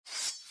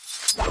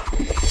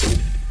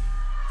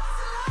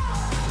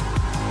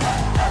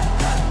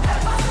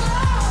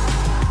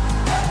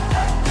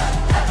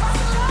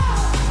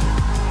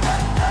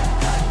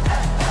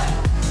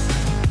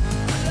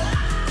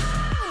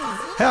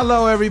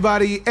Hello,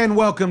 everybody, and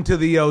welcome to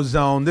the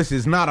Ozone. This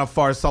is not a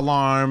farce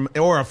alarm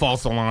or a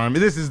false alarm.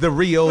 This is the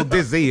real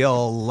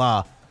deal.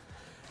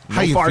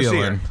 How you farce feeling?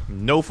 Here.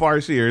 No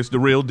farce here. It's the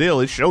real deal.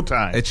 It's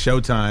showtime. It's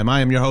showtime.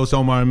 I am your host,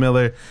 Omar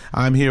Miller.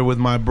 I'm here with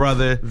my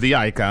brother, the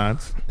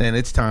Icons, and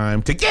it's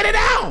time to get it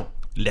out.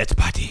 Let's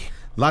party.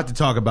 A lot to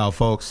talk about,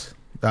 folks.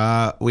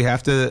 We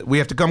have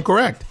to come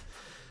correct.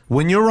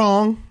 When you're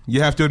wrong,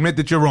 you have to admit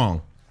that you're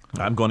wrong.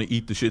 I'm going to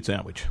eat the shit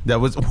sandwich.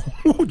 That was,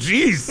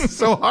 jeez,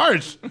 so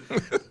harsh.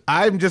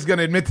 I'm just going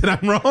to admit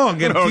that I'm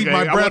wrong and keep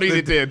my breath. I won't eat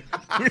it then.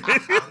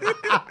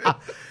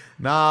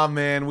 Nah,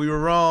 man, we were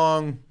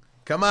wrong.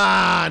 Come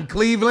on,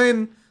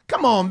 Cleveland.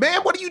 Come on,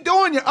 man. What are you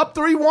doing? You're up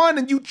 3-1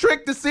 and you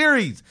tricked the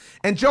series.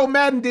 And Joe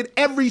Madden did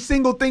every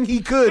single thing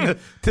he could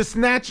to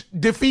snatch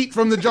defeat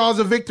from the jaws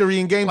of victory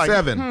in Game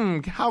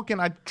 7. How can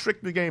I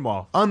trick the game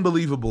off?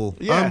 Unbelievable.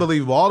 Yeah.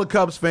 Unbelievable. All the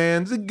Cubs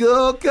fans,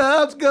 go,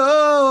 Cubs,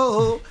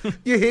 go.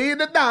 You hear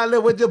the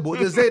dollar with your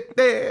boys sit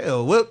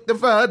there. Work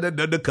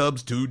the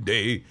Cubs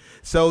today.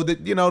 So,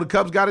 the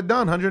Cubs got it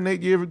done.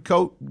 108-year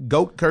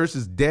goat curse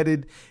is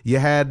deaded. You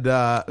had,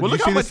 did you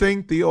see this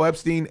thing? Theo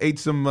Epstein ate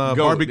some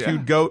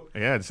barbecued goat.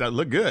 Yeah, it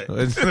looked good.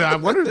 I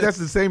wonder if that's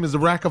the same as a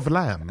rack of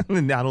lamb.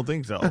 I don't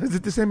think so. Is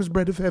it the same as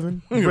bread of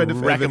heaven? Bread of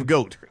rack of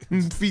goat.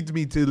 Feeds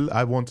me till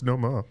I want no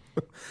more.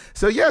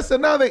 So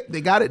now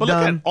they got it but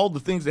done. Look at all the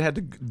things they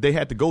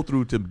had to go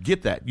through to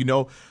get that.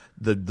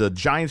 The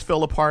Giants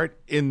fell apart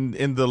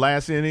in the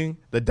last inning.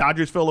 The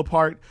Dodgers fell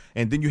apart,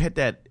 and then you had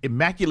that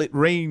immaculate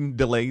rain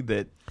delay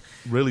that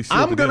really sealed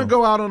I'm going to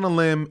go out on a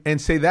limb and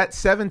say that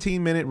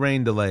 17-minute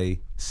rain delay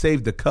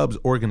saved the Cubs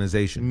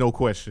organization. No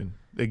question.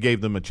 They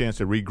gave them a chance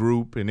to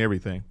regroup and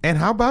everything. And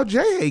how about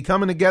J.A.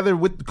 coming together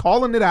with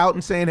calling it out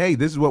and saying, hey,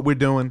 this is what we're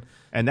doing.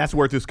 And that's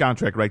worth his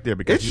contract right there.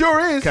 Because it sure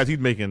is. Because he's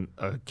making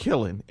a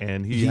killing,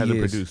 and he has to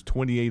produce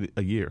 28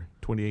 a year,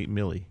 28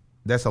 milli.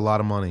 That's a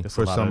lot of money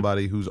for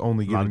somebody who's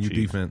only giving you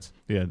defense.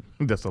 Yeah,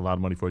 that's a lot of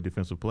money for a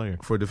defensive player.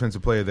 For a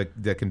defensive player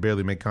that can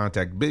barely make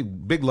contact.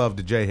 Big love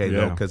to J.A.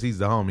 though, because he's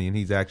the homie, and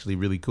he's actually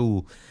really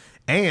cool.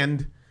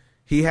 And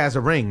he has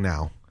a ring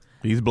now.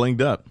 He's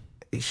blinged up.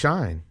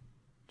 Shine.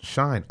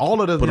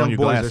 All of those young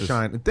boys are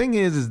shine. The thing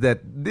is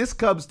that this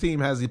Cubs team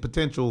has the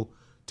potential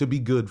to be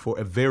good for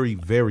a very,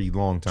 very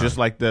long time. Just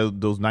like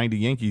those 90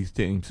 Yankees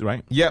teams,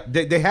 right? Yep,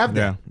 they have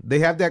that. Yeah. They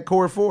have that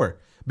core four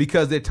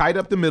because they're tight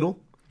up the middle.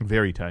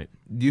 Very tight.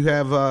 You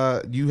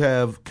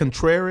have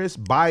Contreras,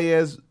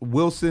 Baez,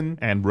 Wilson,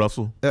 and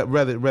Russell.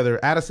 Rather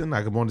Addison.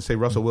 I want to say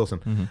Russell Wilson.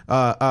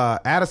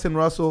 Mm-hmm. Addison,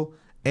 Russell,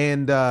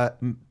 and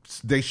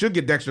they should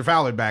get Dexter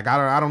Fowler back.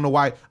 I don't know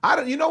why.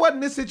 You know what? In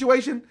this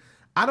situation,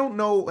 I don't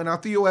know. And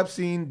Theo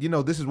Epstein,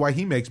 this is why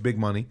he makes big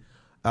money,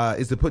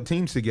 is to put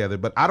teams together.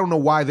 But I don't know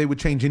why they would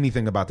change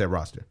anything about that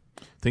roster.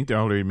 I think they're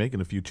already making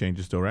a few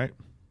changes, though, right?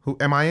 Who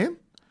am I in?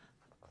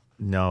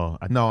 No,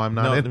 I'm not.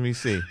 No, in. let me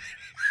see.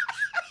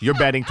 You're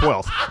batting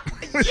 12th.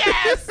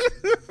 Yes.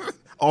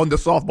 On the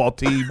softball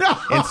team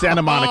in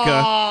Santa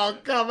Monica. Oh,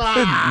 come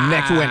on.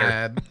 Next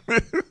winter.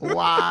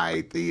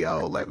 Why,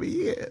 Theo? Let me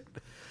hit.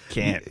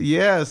 Can't.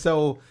 Yeah.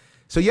 So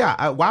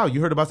yeah. Wow.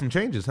 You heard about some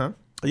changes, huh?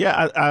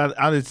 Yeah.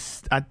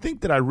 I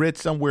think that I read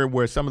somewhere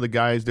where some of the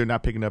guys, they're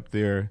not picking up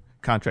their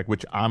contract,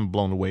 which I'm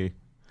blown away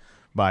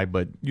by.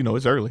 But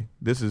it's early.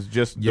 This is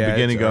just the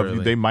beginning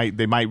of. They might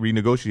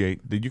renegotiate.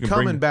 You can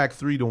coming back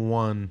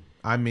 3-1.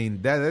 I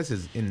mean, this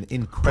is an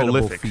incredible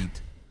prolific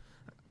feat.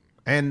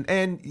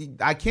 And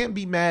I can't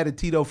be mad at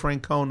Tito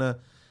Francona.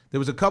 There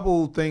was a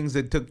couple things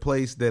that took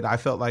place that I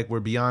felt like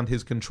were beyond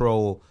his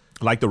control.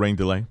 Like the rain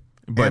delay.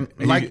 But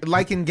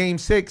like in Game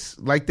 6,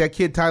 like that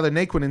kid Tyler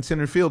Naquin in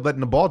center field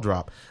letting the ball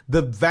drop.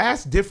 The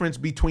vast difference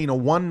between a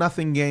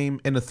 1-0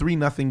 game and a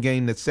 3-0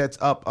 game that sets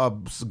up a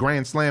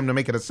grand slam to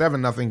make it a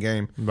 7-0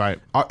 game, right,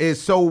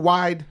 is so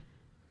wide.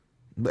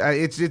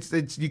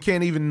 It's you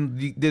can't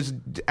even. There's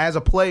as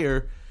a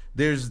player.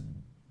 There's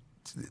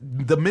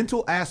the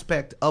mental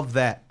aspect of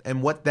that,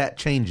 and what that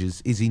changes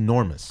is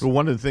enormous. Well,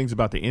 one of the things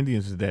about the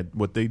Indians is that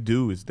what they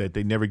do is that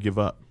they never give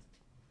up.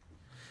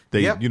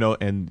 They,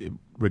 and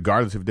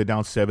regardless if they're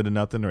down 7-0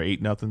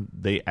 or 8-0,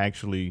 they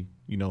actually,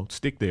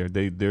 stick there.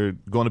 They're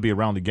going to be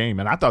around the game,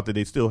 and I thought that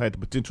they still had the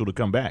potential to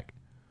come back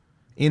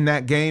in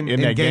that game.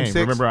 In that game, 6?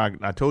 Remember,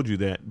 I told you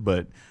that,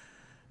 but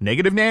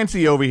negative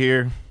Nancy over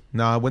here.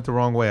 No, I went the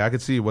wrong way. I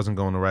could see it wasn't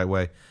going the right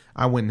way.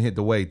 I went and hit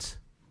the weights.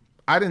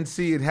 I didn't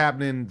see it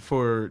happening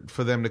for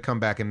them to come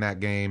back in that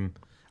game.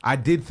 I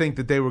did think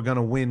that they were going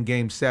to win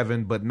Game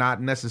 7, but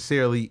not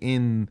necessarily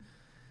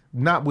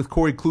not with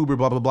Corey Kluber,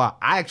 blah, blah, blah.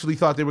 I actually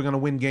thought they were going to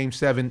win Game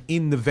 7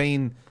 in the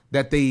vein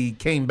that they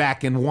came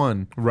back and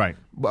won. Right.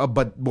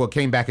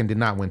 Came back and did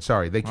not win.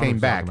 Sorry. They came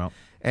back.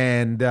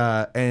 And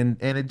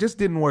it just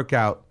didn't work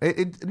out.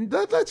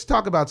 Let's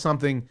talk about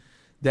something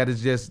that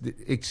is just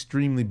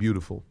extremely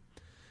beautiful.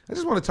 I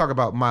just want to talk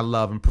about my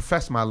love and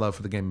profess my love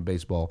for the game of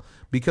baseball,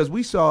 because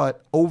we saw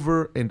it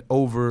over and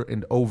over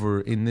and over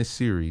in this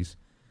series.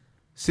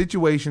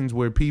 Situations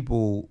where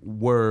people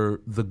were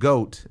the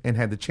GOAT and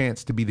had the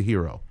chance to be the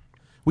hero.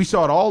 We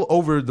saw it all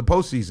over the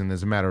postseason,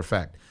 as a matter of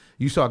fact.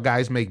 You saw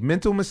guys make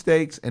mental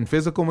mistakes and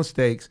physical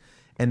mistakes,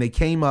 and they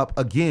came up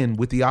again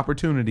with the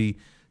opportunity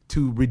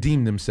to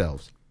redeem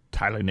themselves.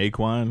 Tyler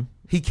Naquan.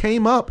 He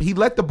came up. He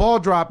let the ball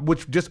drop,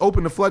 which just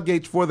opened the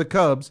floodgates for the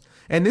Cubs.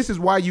 And this is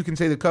why you can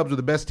say the Cubs were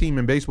the best team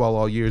in baseball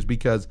all year, is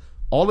because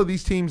all of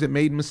these teams that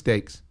made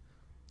mistakes,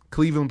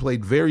 Cleveland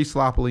played very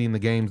sloppily in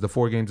the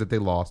 4 games that they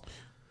lost.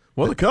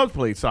 Well, the Cubs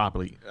played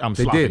sloppily.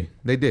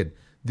 They did.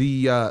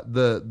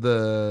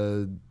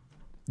 The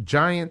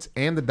Giants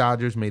and the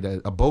Dodgers made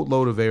a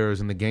boatload of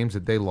errors in the games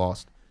that they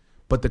lost,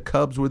 but the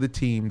Cubs were the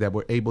team that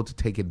were able to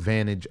take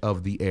advantage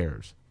of the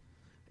errors.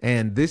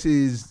 And this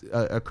is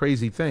a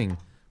crazy thing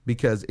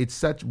because it's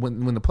such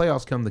when the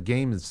playoffs come, the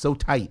game is so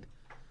tight.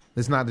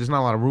 There's not a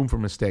lot of room for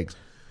mistakes.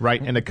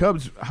 Right. And the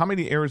Cubs, how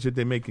many errors did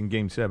they make in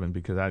Game 7?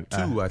 Because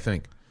two, I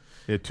think.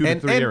 Yeah, 2 to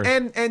 3 errors.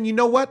 And you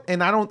know what?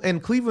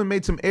 And Cleveland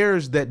made some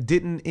errors that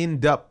didn't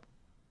end up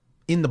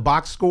in the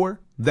box score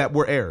that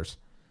were errors.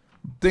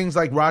 Things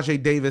like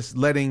Rajai Davis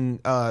letting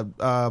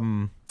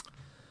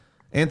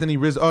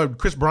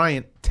Chris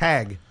Bryant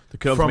tag the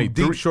Cubs from made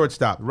deep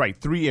shortstop. Right,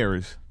 3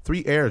 errors.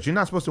 3 errors. You're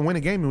not supposed to win a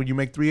game when you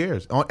make 3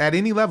 errors at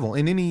any level,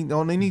 on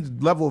any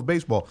level of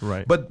baseball.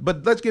 Right.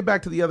 But let's get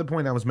back to the other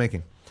point I was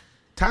making.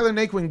 Tyler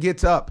Naquin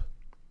gets up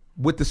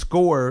with the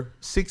score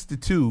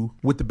 6-2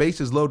 with the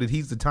bases loaded.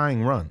 He's the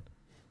tying run.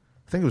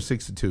 I think it was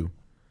 6-2.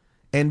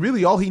 And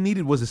really all he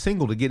needed was a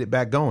single to get it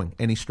back going,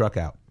 and he struck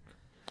out.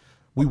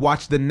 We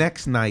watched the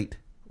next night,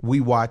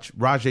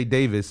 Rajai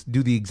Davis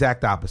do the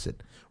exact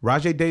opposite.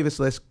 Rajai Davis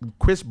lets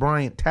Chris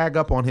Bryant tag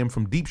up on him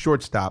from deep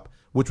shortstop,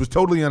 which was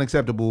totally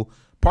unacceptable,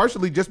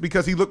 partially just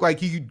because he looked like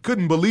he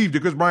couldn't believe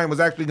that Chris Bryant was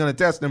actually going to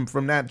test him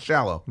from that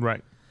shallow.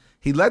 Right.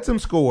 He lets him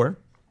score,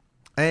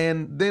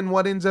 and then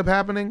what ends up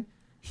happening?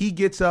 He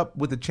gets up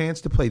with a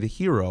chance to play the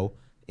hero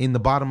in the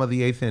bottom of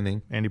the 8th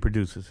inning. And he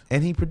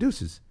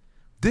produces.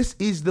 This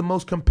is the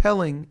most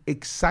compelling,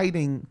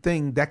 exciting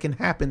thing that can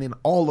happen in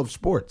all of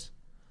sports.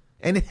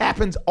 And it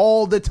happens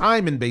all the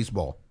time in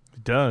baseball.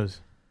 It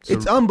does.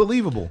 It's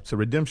unbelievable. It's a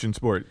redemption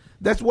sport.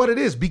 That's what it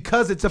is,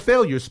 because it's a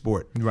failure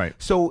sport. Right.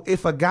 So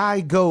if a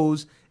guy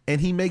goes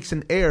and he makes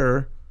an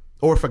error,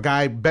 or if a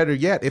guy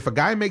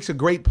makes a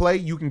great play,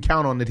 you can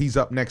count on that he's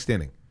up next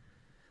inning.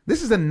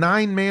 This is a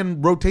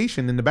 9-man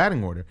rotation in the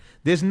batting order.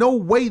 There's no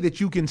way that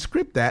you can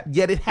script that,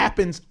 yet it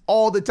happens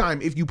all the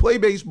time. If you play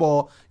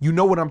baseball, you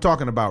know what I'm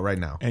talking about right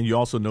now. And you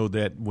also know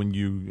that when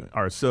you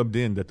are subbed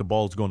in, that the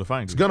ball is going to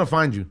find you. It's going to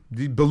find you.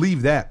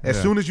 Believe that. As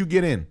soon as you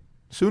get in.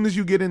 As soon as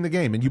you get in the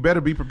game, and you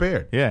better be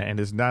prepared. Yeah, and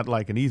it's not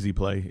like an easy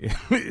play.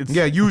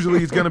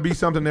 Usually it's going to be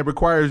something that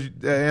requires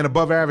an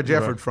above-average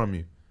effort from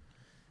you.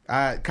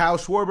 Kyle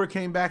Schwarber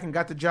came back and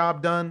got the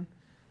job done.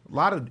 A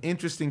lot of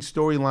interesting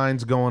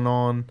storylines going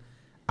on.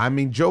 I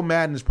mean, Joe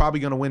Madden is probably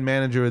going to win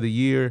Manager of the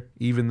Year,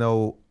 even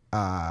though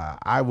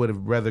I would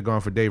have rather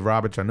gone for Dave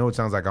Roberts. I know it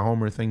sounds like a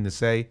homer thing to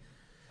say,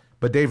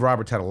 but Dave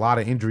Roberts had a lot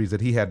of injuries that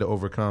he had to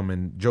overcome,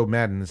 and Joe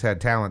Madden has had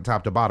talent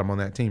top to bottom on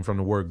that team from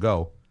the word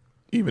go.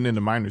 Even in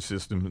the minor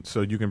system,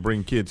 so you can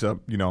bring kids up,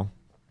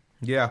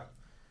 Yeah.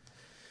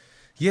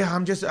 Yeah,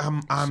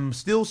 I'm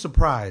still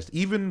surprised.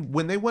 Even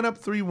when they went up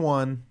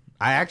 3-1,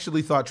 I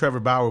actually thought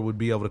Trevor Bauer would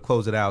be able to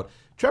close it out.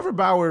 Trevor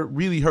Bauer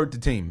really hurt the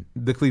team,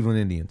 the Cleveland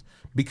Indians,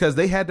 because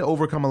they had to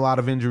overcome a lot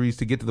of injuries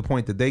to get to the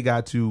point that they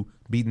got to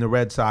beating the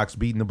Red Sox,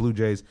 beating the Blue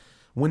Jays.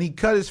 When he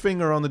cut his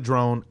finger on the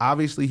drone,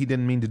 obviously he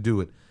didn't mean to do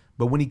it,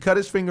 but when he cut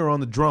his finger on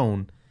the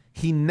drone,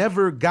 he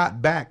never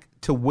got back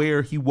to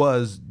where he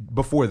was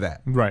before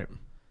that. Right.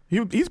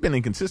 He's been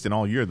inconsistent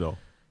all year, though.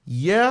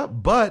 Yeah,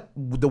 but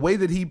the way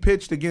that he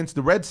pitched against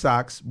the Red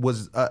Sox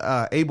was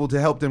able to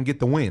help them get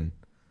the win.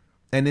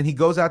 And then he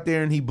goes out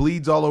there and he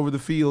bleeds all over the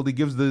field. He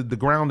gives the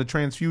ground a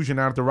transfusion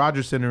out at the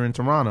Rogers Center in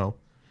Toronto.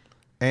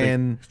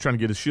 And he's trying to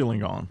get his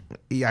Schilling on.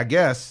 Yeah, I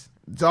guess.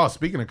 Oh,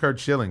 speaking of Curt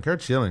Schilling.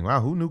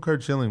 Wow, who knew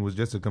Curt Schilling was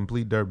just a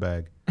complete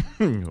dirtbag?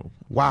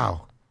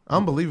 Wow.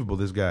 Unbelievable,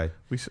 this guy.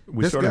 We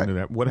sort of knew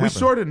that. What happened? We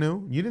sort of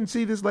knew. You didn't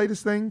see this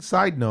latest thing?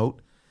 Side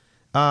note,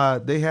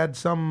 they had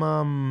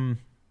some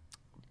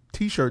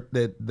T-shirt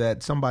that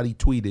somebody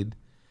tweeted,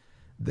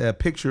 the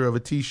picture of a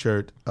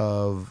T-shirt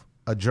of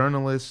a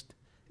journalist.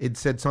 It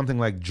said something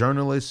like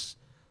journalist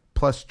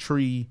plus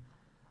tree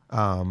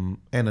and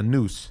a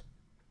noose,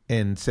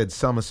 and said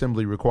some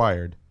assembly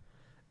required.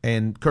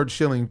 And Curt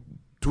Schilling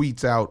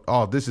tweets out,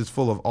 "Oh, this is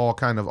full of all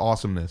kind of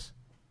awesomeness."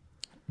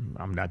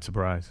 I'm not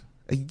surprised.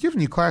 He's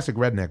giving you classic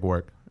redneck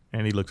work.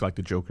 And he looks like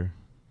the Joker.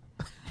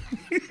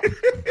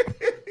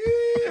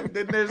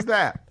 Then there's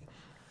that.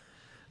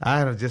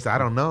 I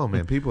don't know,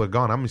 man. People are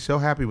gone. I'm so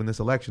happy when this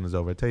election is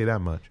over. I tell you that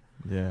much.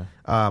 Yeah.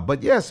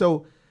 But yeah,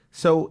 so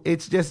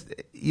it's just,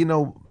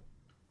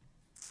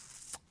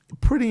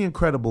 pretty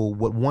incredible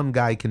what one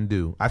guy can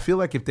do. I feel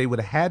like if they would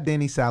have had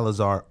Danny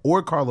Salazar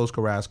or Carlos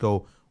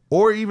Carrasco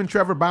or even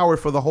Trevor Bauer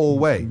for the whole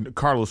way.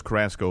 Carlos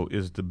Carrasco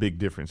is the big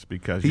difference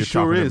because you're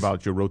talking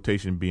about your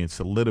rotation being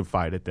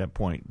solidified at that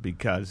point,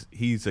 because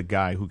he's a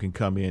guy who can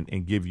come in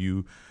and give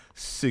you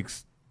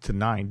 6 to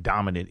 9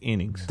 dominant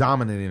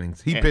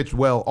innings. He pitched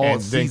well all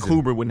season. Then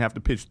Kluber wouldn't have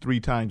to pitch 3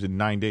 times in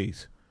 9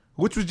 days.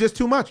 Which was just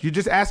too much. You're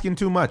just asking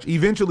too much.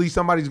 Eventually,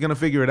 somebody's going to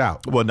figure it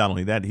out. Well, not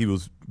only that, he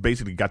was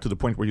basically got to the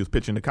point where he was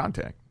pitching to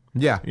contact.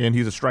 Yeah. And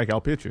he's a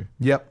strikeout pitcher.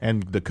 Yep.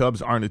 And the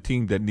Cubs aren't a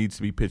team that needs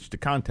to be pitched to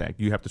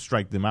contact. You have to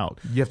strike them out.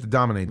 You have to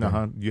dominate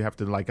them. You have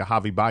to, like a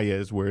Javi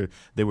Baez, where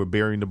they were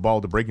burying the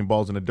breaking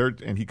balls in the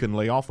dirt, and he couldn't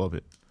lay off of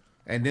it.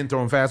 And then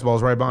throwing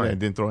fastballs right by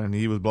him. And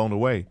he was blown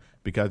away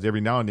because every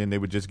now and then they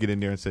would just get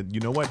in there and said, you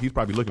know what, he's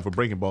probably looking for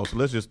breaking balls, so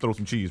let's just throw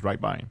some cheese right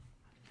by him.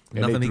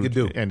 And nothing he could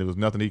do. And there was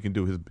nothing he could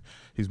do.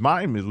 His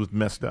mind was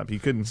messed up. He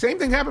couldn't. Same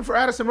thing happened for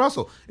Addison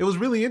Russell. It was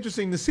really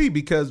interesting to see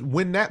because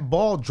when that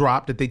ball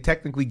dropped that they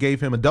technically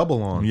gave him a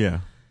double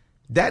on,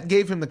 that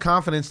gave him the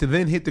confidence to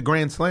then hit the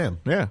grand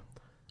slam. Yeah.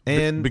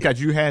 And because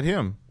you had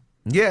him.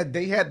 Yeah,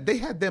 they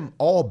had them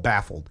all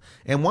baffled.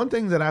 And one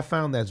thing that I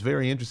found that's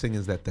very interesting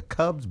is that the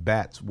Cubs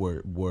bats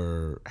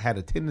had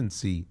a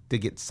tendency to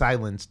get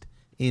silenced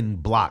in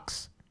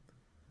blocks.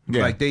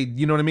 Yeah. Like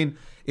you know what I mean?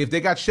 If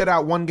they got shut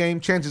out one game,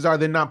 chances are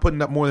they're not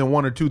putting up more than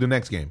 1 or 2 the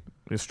next game.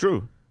 It's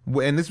true.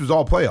 And this was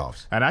all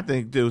playoffs. And I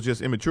think there was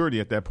just immaturity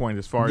at that point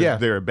as far as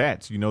their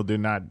at-bats. You know, they're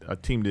not a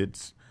team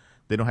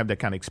they don't have that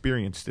kind of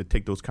experience to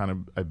take those kind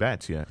of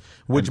at-bats yet.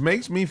 Which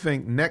makes me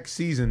think next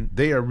season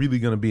they are really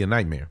going to be a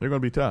nightmare. They're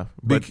going to be tough.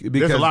 But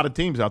there's a lot of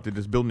teams out there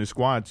that's building their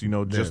squads, you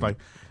know, just like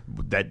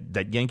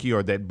that Yankee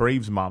or that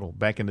Braves model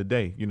back in the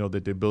day, you know,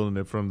 that they're building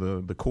it from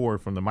the core,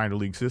 from the minor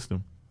league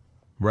system.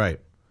 Right.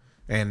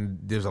 And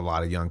there's a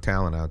lot of young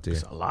talent out there.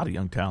 There's a lot of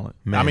young talent.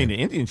 Man. I mean, the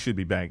Indians should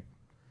be back.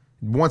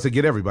 Once they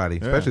get everybody,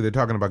 especially they're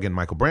talking about getting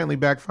Michael Brantley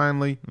back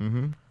finally.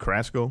 Mm-hmm.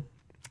 Carrasco.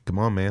 Come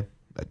on, man.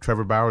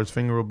 Trevor Bauer's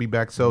finger will be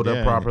back sewed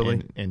up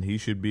properly. And he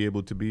should be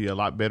able to be a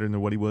lot better than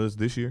what he was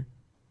this year.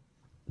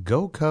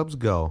 Go Cubs,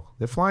 go.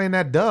 They're flying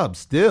that dub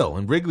still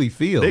in Wrigley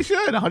Field. They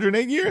should.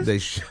 108 years. They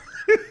should.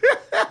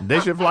 They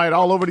should fly it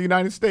all over the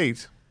United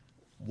States.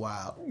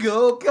 Wow.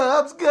 Go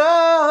Cubs,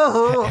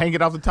 go. Hang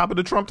it off the top of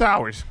the Trump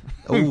Towers.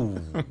 Ooh,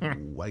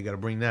 why you got to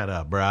bring that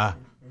up, brah?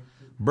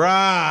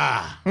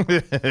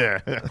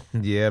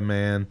 Yeah,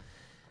 man.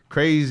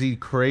 Crazy,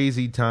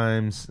 crazy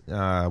times.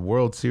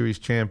 World Series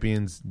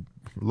champions.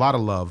 A lot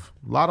of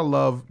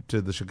love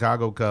to the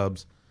Chicago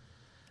Cubs.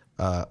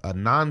 A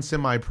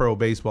non-semi-pro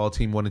baseball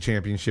team won a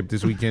championship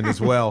this weekend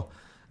as well.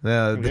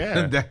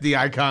 That the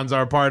Icons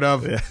are a part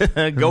of.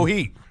 Go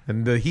Heat.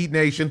 And the Heat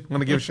Nation. I'm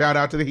going to give a shout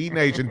out to the Heat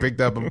Nation.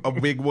 Picked up a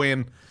big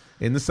win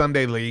in the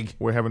Sunday League.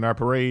 We're having our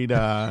parade.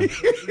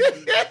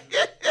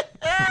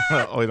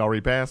 Oh, it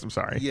already passed? I'm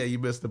sorry. Yeah, you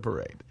missed the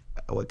parade.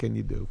 What can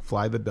you do?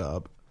 Fly the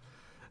dub.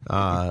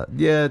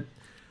 Yeah.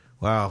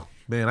 Wow.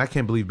 Man, I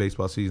can't believe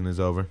baseball season is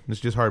over. It's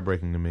just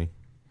heartbreaking to me.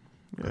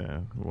 Yeah,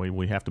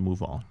 we have to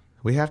move on.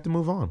 We have to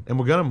move on. And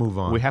we're going to move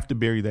on. We have to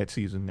bury that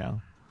season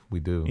now. We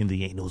do. In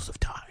the annals of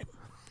time.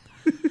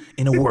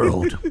 In a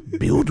world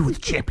filled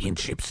with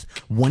championships,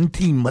 one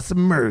team must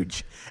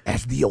emerge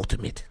as the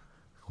ultimate.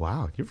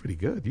 Wow, you're pretty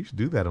good. You should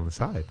do that on the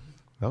side.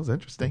 That was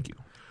interesting. Thank you.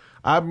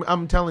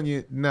 I'm telling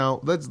you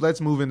now.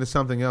 Let's move into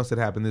something else that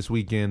happened this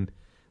weekend.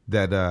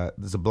 That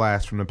is a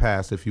blast from the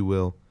past, if you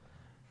will,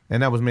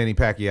 and that was Manny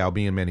Pacquiao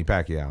being Manny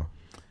Pacquiao.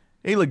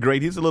 He looked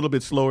great. He's a little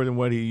bit slower than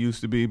what he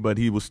used to be, but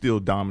he was still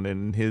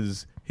dominant.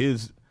 And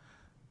his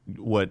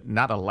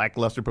not a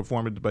lackluster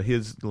performance, but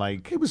his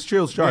he was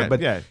still sharp.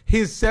 But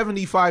his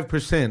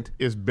 75%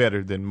 is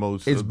better than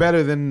most. It's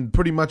better than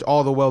pretty much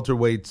all the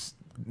welterweights.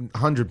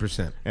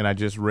 100%. And I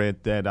just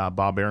read that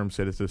Bob Arum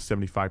said it's a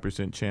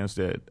 75% chance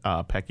that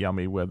Pacquiao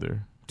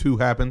Mayweather 2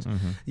 happens.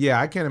 Mm-hmm. Yeah,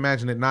 I can't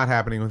imagine it not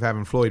happening with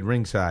having Floyd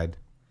ringside.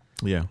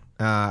 Yeah,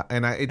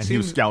 and he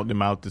was scouting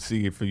him out to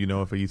see if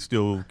he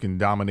still can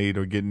dominate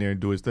or get in there and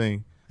do his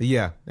thing.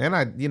 Yeah, and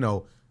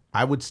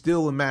I would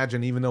still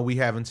imagine, even though we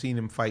haven't seen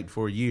him fight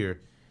for a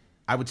year,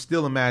 I would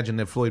still imagine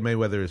that Floyd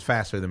Mayweather is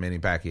faster than Manny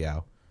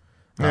Pacquiao.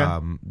 Yeah.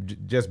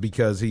 Just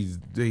because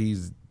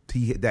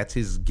that's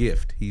his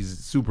gift. He's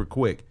super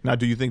quick. Now,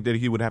 do you think that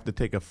he would have to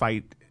take a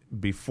fight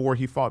before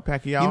he fought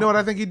Pacquiao? You know what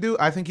I think he'd do?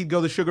 I think he'd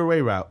go the Sugar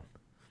Ray route.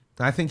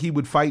 I think he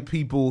would fight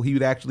people. He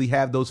would actually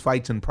have those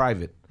fights in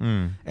private.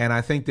 And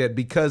I think that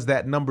because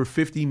that number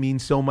 50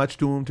 means so much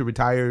to him to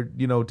retire,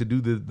 to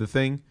do the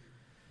thing.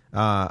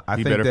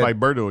 He better fight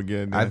Berto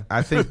again.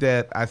 I think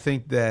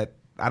that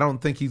I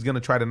don't think he's going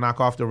to try to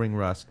knock off the ring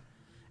rust.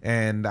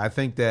 And I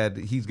think that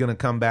he's going to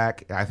come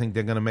back. I think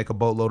they're going to make a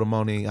boatload of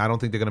money. I don't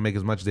think they're going to make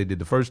as much as they did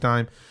the first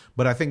time.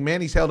 But I think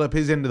Manny's held up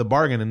his end of the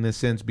bargain in this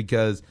sense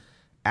because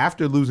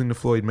after losing to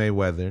Floyd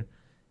Mayweather,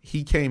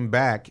 he came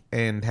back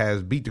and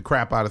has beat the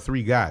crap out of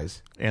 3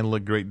 guys. And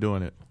looked great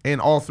doing it. And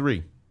all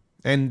 3.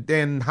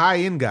 And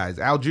high-end guys.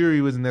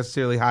 Algieri wasn't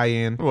necessarily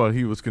high-end. Well,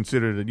 he was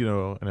considered,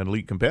 an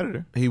elite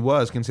competitor. He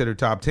was considered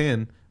top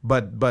 10.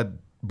 But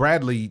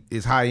Bradley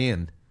is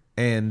high-end.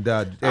 And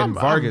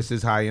Vargas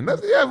is high end.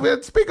 Yeah,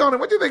 speak on it.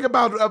 What do you think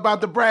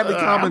about the Bradley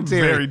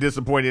commentary? I'm very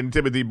disappointed in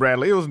Timothy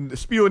Bradley. It was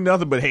spewing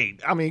nothing but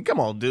hate. I mean, come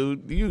on,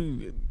 dude.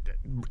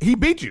 He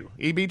beat you.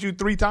 He beat you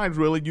 3 times.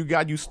 Really,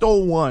 you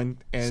stole one.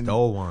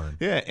 Stole one.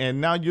 Yeah,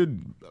 and now you're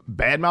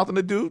bad mouthing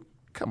the dude.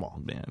 Come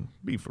on, man.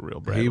 Be for real,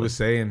 Bradley. He was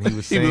saying he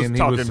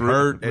was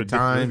hurt at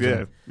times.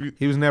 Yeah.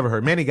 He was never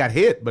hurt. Manny got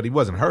hit, but he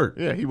wasn't hurt.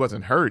 Yeah, he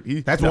wasn't hurt.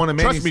 That's one of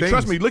Manny's things.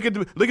 Trust me. Look at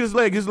his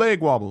leg. His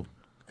leg wobbled.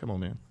 Come on,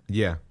 man.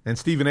 Yeah, and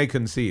Stephen A.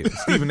 couldn't see it.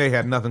 Stephen A.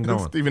 had nothing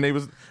going. Stephen A.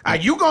 was. Are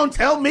you gonna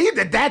tell me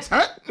that's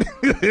hurt?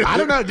 I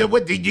don't know.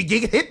 Did you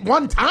get hit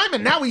one time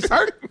and now he's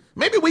hurt?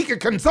 Maybe we could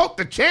consult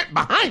the champ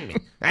behind me.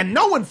 And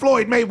knowing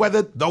Floyd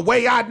Mayweather the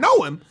way I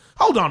know him,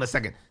 hold on a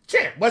second.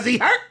 Champ, was he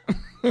hurt?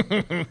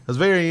 It was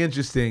very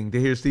interesting to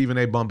hear Stephen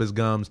A. bump his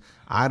gums.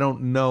 I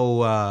don't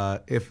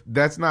know if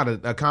that's not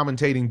a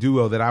commentating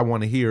duo that I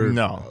want to hear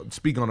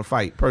speak on a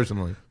fight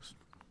personally.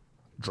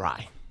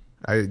 Dry.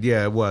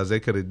 Yeah, it was.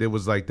 It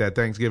was like that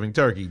Thanksgiving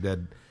turkey that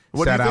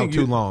sat out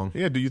too long.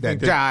 Yeah, do you think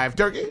that jive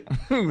turkey?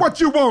 What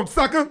you want,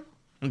 sucker?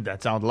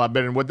 That sounds a lot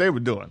better than what they were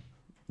doing.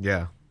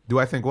 Yeah. Do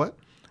I think what?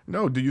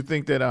 No. Do you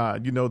think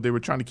that they were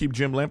trying to keep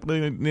Jim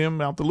Lampley and them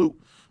out the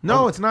loop?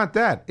 No, it's not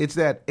that. It's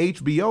that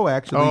HBO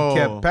actually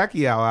kept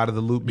Pacquiao out of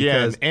the loop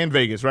because and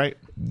Vegas, right?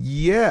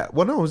 Yeah.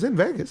 Well, no, it was in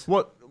Vegas.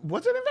 What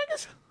was it in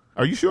Vegas?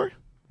 Are you sure?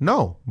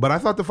 No, but I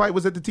thought the fight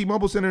was at the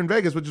T-Mobile Center in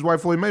Vegas, which is why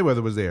Floyd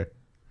Mayweather was there.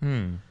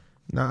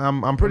 No,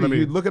 I'm pretty.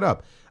 You look it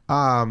up.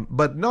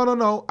 But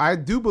no. I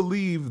do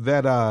believe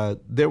that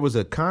there was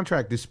a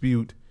contract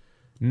dispute,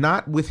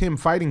 not with him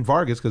fighting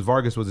Vargas because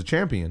Vargas was a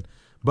champion,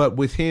 but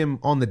with him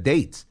on the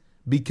dates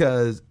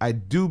because I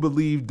do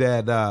believe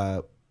that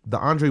the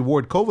Andre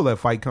Ward Kovalev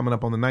fight coming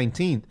up on the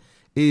 19th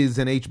is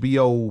an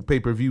HBO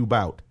pay-per-view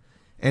bout,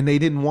 and they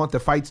didn't want the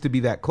fights to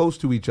be that close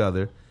to each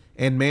other.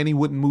 And Manny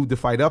wouldn't move the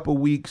fight up a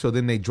week, so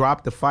then they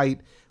dropped the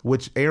fight,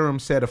 which Arum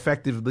said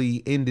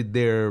effectively ended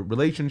their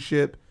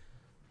relationship.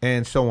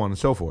 And so on and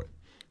so forth.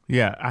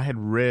 Yeah, I had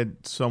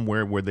read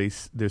somewhere where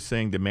they're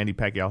saying that Manny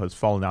Pacquiao has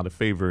fallen out of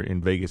favor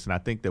in Vegas, and I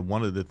think that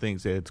one of the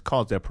things that has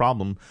caused that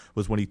problem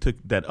was when he took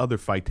that other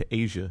fight to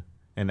Asia,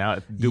 and now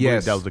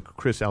that was the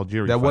Chris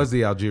Algieri fight. That was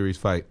the Algieri's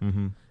fight,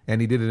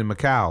 and he did it in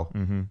Macau.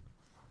 Mm-hmm.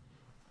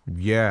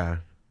 Yeah,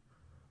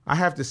 I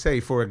have to say,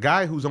 for a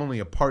guy who's only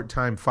a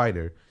part-time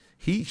fighter,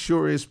 he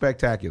sure is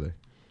spectacular.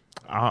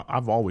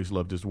 I've always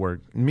loved his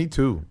work. Me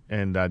too,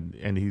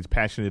 and he's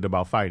passionate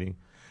about fighting.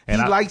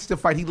 And he likes to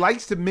fight. He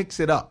likes to mix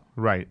it up.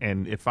 Right.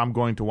 And if I'm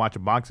going to watch a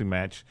boxing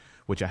match,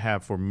 which I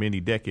have for many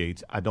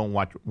decades, I don't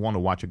want to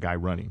watch a guy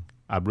running.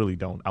 I really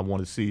don't. I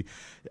want to see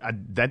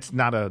that's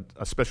not a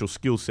special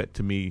skill set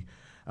to me.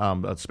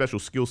 A special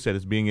skill set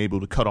is being able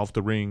to cut off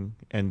the ring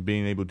and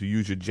being able to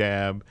use your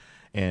jab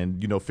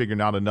and,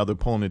 figuring out another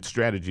opponent's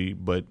strategy.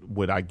 But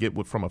what I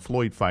get from a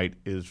Floyd fight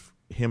is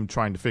him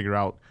trying to figure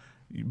out,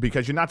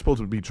 because you're not supposed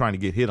to be trying to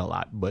get hit a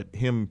lot, but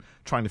him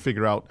trying to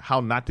figure out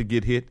how not to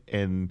get hit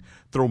and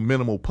throw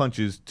minimal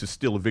punches to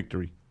steal a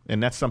victory.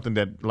 And that's something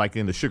that, like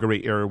in the Sugar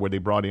Ray era where they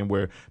brought in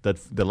where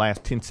the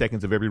last 10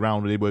 seconds of every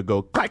round they would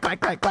go clack,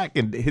 clack, clack, clack,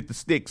 and hit the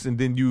sticks, and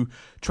then you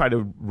try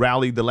to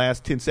rally the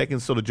last 10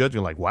 seconds so the judge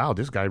is like, wow,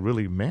 this guy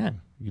really,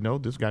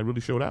 this guy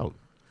really showed out.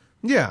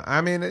 Yeah,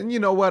 I mean, and you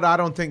know what? I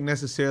don't think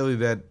necessarily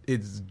that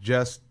it's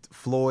just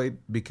Floyd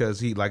because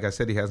he, like I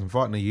said, he hasn't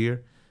fought in a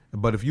year.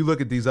 But if you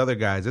look at these other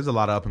guys, there's a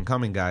lot of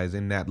up-and-coming guys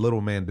in that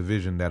little man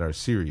division that are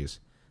serious.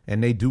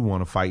 And they do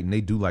want to fight, and they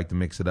do like to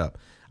mix it up.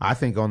 I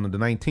think on the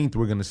 19th,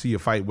 we're going to see a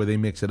fight where they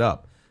mix it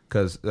up.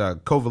 Because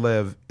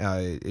Kovalev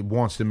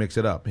wants to mix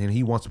it up. And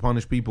he wants to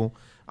punish people.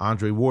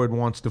 Andre Ward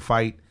wants to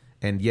fight.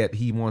 And yet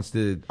he wants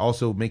to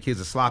also make his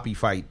a sloppy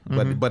fight.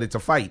 But it's a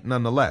fight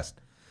nonetheless.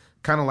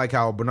 Kind of like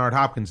how Bernard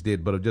Hopkins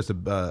did, but just,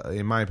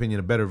 in my opinion,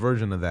 a better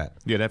version of that.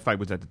 Yeah, that fight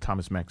was at the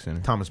Thomas Mack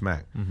Center. Thomas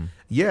Mack.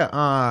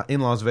 Yeah,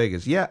 in Las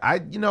Vegas. Yeah,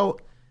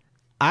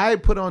 I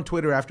put on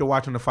Twitter after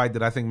watching the fight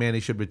that I think Manny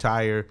should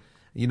retire.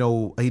 He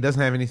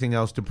doesn't have anything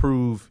else to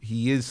prove.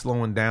 He is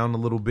slowing down a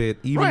little bit,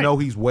 even though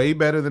he's way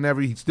better than ever.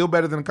 He's still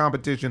better than the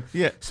competition.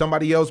 Yeah.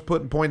 Somebody else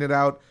pointed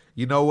out,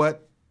 you know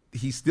what?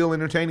 He's still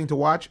entertaining to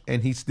watch,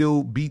 and he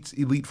still beats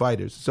elite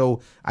fighters. So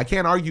I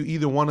can't argue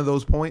either one of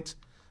those points.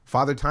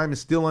 Father Time is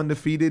still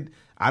undefeated.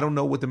 I don't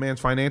know what the man's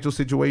financial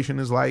situation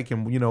is like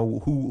and,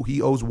 who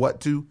he owes what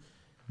to.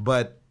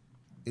 But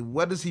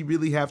what does he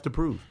really have to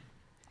prove?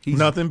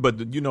 Nothing, but,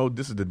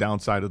 this is the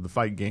downside of the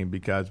fight game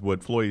because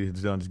what Floyd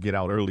has done is get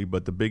out early.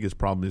 But the biggest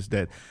problem is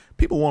that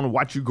people want to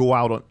watch you go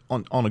out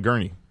on a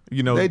gurney.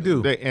 They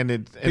do.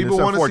 People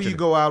want to see you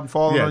go out and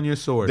fall on your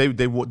sword.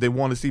 They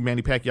want to see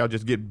Manny Pacquiao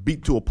just get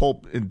beat to a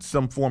pulp in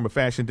some form or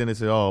fashion. Then they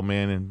say, oh,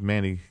 man, and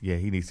Manny,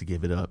 he needs to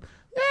give it up.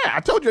 Yeah, I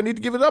told you I need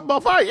to give it up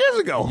about 5 years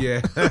ago.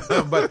 Yeah,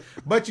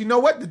 but you know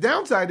what? The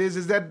downside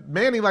is that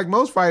Manny, like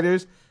most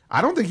fighters,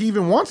 I don't think he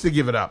even wants to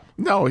give it up.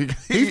 No,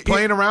 he's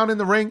playing around in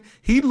the ring.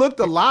 He looked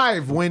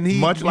alive when he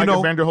much like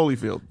Evander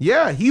Holyfield.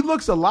 Yeah, he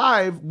looks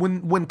alive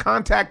when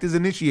contact is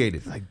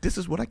initiated. Like, this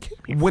is what I came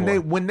here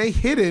for. When they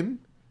hit him,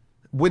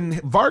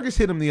 when Vargas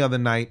hit him the other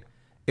night,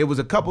 it was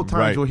a couple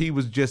times where he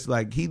was just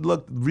like, he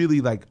looked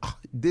really like, oh,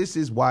 this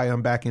is why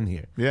I'm back in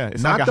here. Yeah,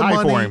 it's not like a high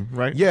money for him,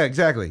 right? Yeah,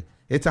 exactly.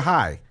 It's a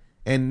high.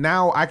 And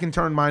now I can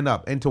turn mine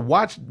up. And to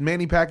watch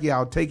Manny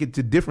Pacquiao take it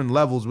to different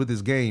levels with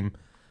his game,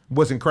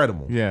 was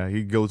incredible. Yeah,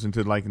 he goes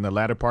into like in the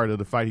latter part of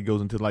the fight, he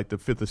goes into like the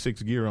 5th or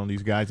 6th gear on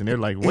these guys, and they're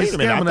like, "Wait a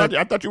minute,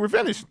 I thought you were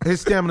finished."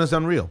 His stamina's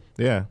unreal.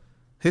 Yeah.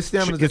 His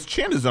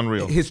chin is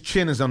unreal. His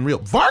chin is unreal.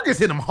 Vargas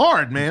hit him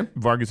hard, man.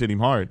 Vargas hit him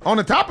hard. On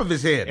the top of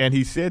his head. And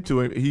he said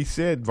to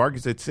him,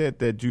 Vargas had said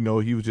that,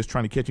 he was just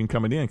trying to catch him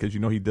coming in because,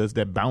 he does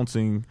that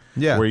bouncing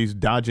where he's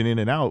dodging in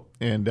and out.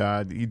 And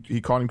he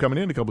caught him coming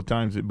in a couple of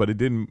times, but it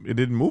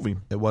didn't move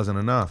him. It wasn't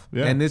enough.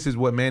 Yeah. And this is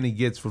what Manny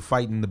gets for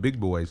fighting the big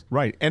boys.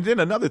 Right. And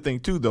then another thing,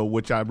 too, though,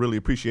 which I really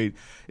appreciate,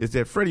 is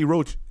that Freddie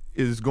Roach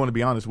is going to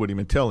be honest with him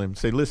and tell him,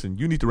 say, listen,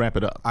 you need to wrap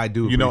it up. I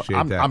do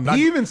appreciate that.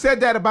 He even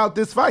said that about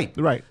this fight.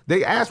 Right.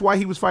 They asked why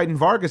he was fighting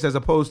Vargas as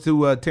opposed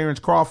to Terrence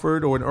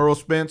Crawford or an Earl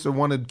Spence or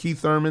one of Keith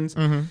Thurman's.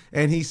 Mm-hmm.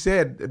 And he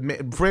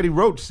said, Freddie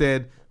Roach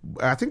said,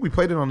 I think we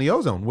played it on the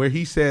Ozone, where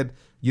he said,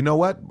 you know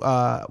what?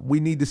 We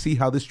need to see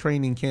how this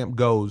training camp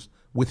goes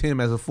with him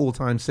as a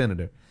full-time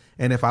senator.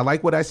 And if I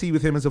like what I see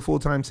with him as a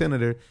full-time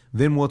senator,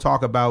 then we'll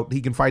talk about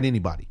he can fight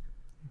anybody.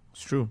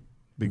 It's true.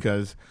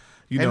 Because...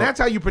 that's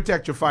how you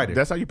protect your fighter.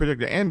 That's how you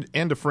protect it.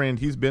 And a friend.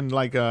 He's been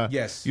like a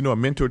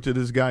mentor to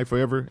this guy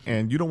forever.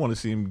 And you don't want to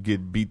see him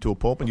get beat to a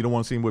pulp, and you don't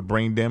want to see him with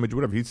brain damage or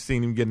whatever. He's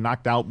seen him get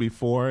knocked out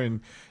before and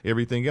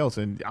everything else.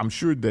 And I'm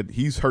sure that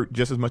he's hurt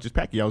just as much as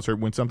Pacquiao's hurt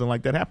when something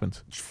like that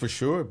happens. For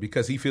sure,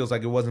 because he feels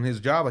like it wasn't his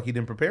job, like he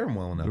didn't prepare him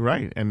well enough.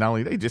 Right. And not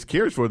only that, he just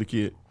cares for the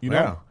kid,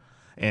 Yeah.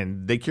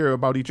 And they care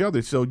about each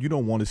other, so you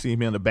don't want to see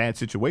him in a bad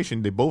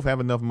situation. They both have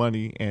enough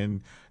money,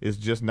 and it's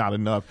just not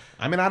enough.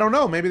 I mean, I don't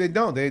know. Maybe they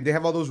don't. They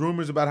have all those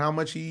rumors about how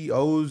much he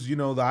owes, the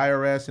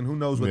IRS, and who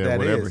knows what that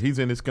whatever. is. He's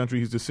in this country.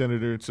 He's the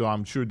senator, so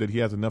I'm sure that he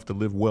has enough to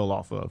live well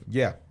off of.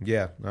 Yeah,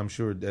 I'm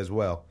sure as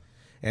well.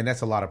 And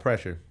that's a lot of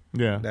pressure.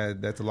 Yeah,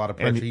 that's a lot of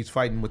pressure. He's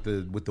fighting with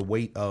the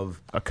weight of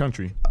a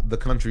country. The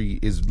country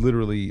is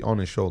literally on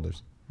his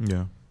shoulders.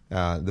 Yeah.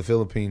 The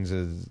Philippines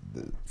is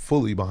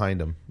fully behind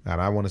him,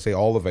 and I want to say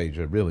all of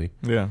Asia, really.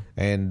 Yeah.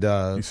 And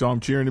you saw him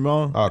cheering him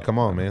on? Oh, come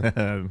on,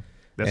 man!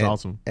 That's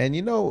awesome. And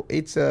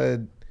it's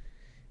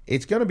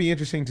going to be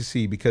interesting to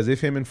see, because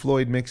if him and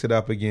Floyd mix it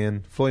up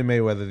again, Floyd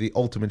Mayweather, the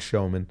ultimate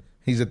showman,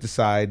 he's at the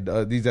side,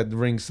 he's at the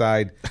ring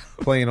side,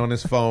 playing on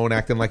his phone,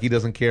 acting like he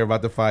doesn't care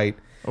about the fight.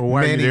 Oh,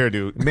 why are you there,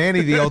 dude?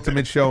 Manny, the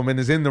ultimate showman,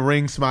 is in the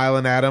ring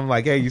smiling at him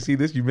like, "Hey, you see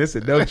this? You miss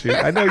it, don't you?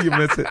 I know you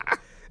miss it."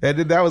 And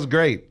that was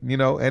great,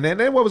 And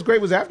then what was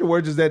great was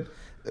afterwards is that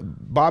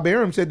Bob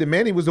Arum said that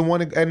Manny was the one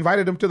that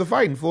invited him to the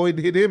fight, and Floyd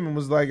hit him and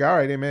was like, "All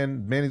right, hey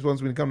man, Manny's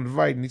wants me to come to the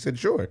fight," and he said,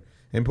 "Sure,"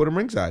 and put him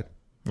ringside.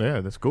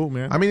 Yeah, that's cool,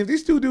 man. I mean, if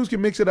these two dudes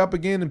can mix it up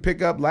again and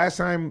pick up, last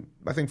time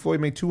I think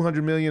Floyd made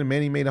 $200 million and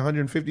Manny made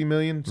 $150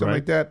 million, something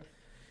like that.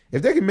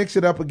 If they can mix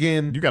it up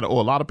again, you got to owe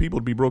a lot of people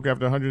to be broke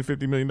after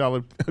 $150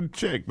 million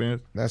check,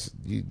 man. That's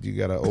you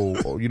got to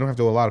owe. You don't have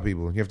to owe a lot of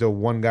people. You have to owe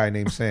one guy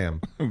named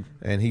Sam,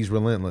 and he's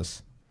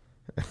relentless.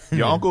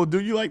 Your uncle do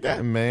you like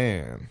that?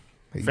 Man.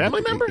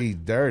 Family member? He's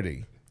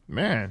dirty.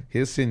 Man.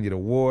 He'll send you to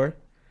war.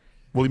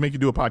 Will he make you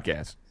do a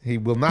podcast? He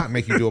will not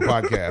make you do a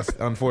podcast,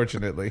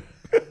 unfortunately.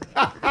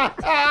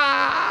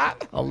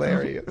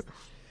 Hilarious.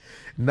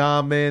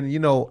 Nah, man,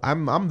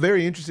 I'm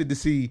very interested to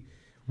see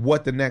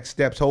what the next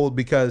steps hold,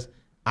 because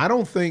I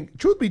don't think,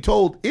 truth be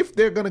told, if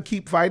they're going to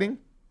keep fighting,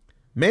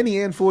 Manny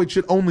and Floyd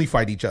should only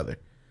fight each other.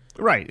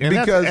 Right,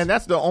 and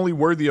that's the only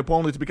worthy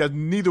opponents, because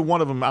neither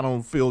one of them, I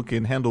don't feel,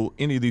 can handle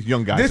any of these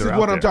young guys. This is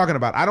what I'm talking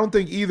about. I don't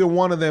think either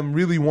one of them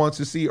really wants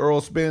to see Earl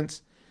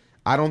Spence.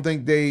 I don't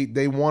think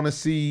they want to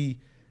see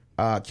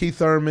Keith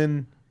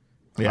Thurman.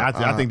 Yeah,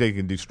 I think they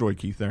can destroy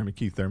Keith Thurman.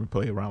 Keith Thurman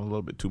play around a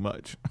little bit too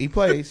much. He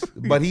plays,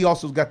 but he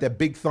also got that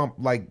big thump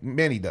like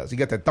Manny does. He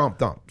got that thump.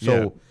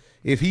 So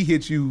if he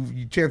hits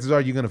you, chances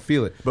are you're going to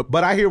feel it.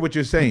 But I hear what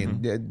you're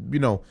saying.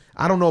 Mm-hmm.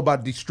 I don't know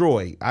about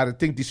destroy. I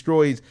think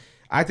destroys.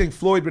 I think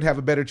Floyd would have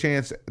a better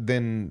chance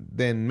than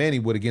Manny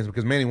would against him,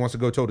 because Manny wants to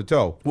go toe to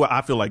toe. Well,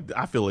 I feel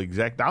the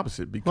exact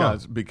opposite,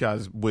 because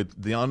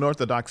with the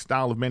unorthodox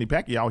style of Manny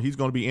Pacquiao, he's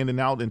going to be in and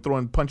out and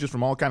throwing punches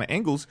from all kind of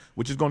angles,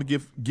 which is going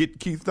to get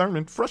Keith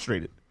Thurman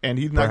frustrated, and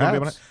he's not going to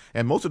be able to.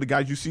 And most of the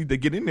guys you see that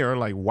get in there are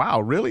like,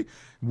 wow, really?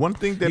 One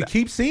thing that you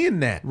keep seeing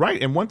that,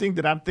 right? And one thing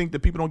that I think that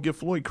people don't give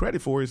Floyd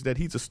credit for is that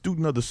he's a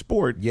student of the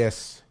sport.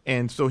 Yes.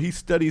 And so he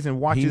studies and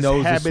watches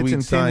habits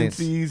and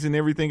tendencies and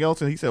everything else.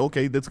 And he said,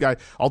 okay, this guy,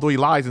 although he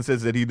lies and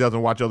says that he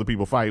doesn't watch other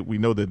people fight, we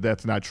know that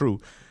that's not true.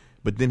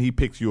 But then he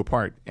picks you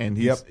apart, and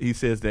he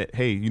says that,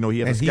 hey, he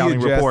has a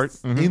scouting report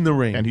in the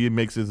ring, and he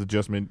makes his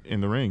adjustment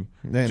in the ring,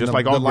 and just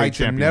like all the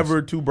lights are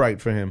never too bright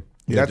for him.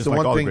 Yeah, that's the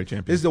like one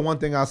thing. This is the one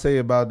thing I'll say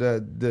about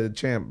the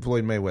champ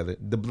Floyd Mayweather.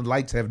 The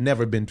lights have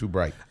never been too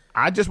bright.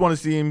 I just want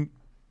to see him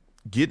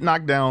get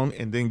knocked down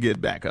and then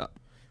get back up.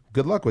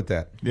 Good luck with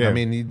that. Yeah, I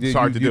mean, you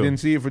didn't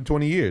see it for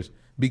 20 years.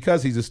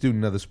 Because he's a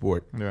student of the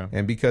sport,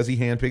 and because he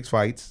handpicks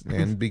fights,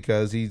 and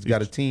because he's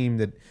got a team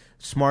that's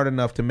smart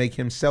enough to make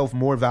himself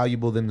more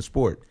valuable than the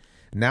sport.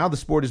 Now the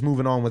sport is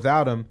moving on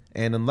without him,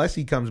 and unless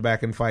he comes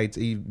back and fights,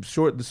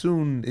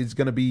 soon it's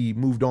going to be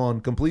moved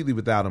on completely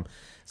without him.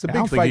 It's a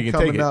big fight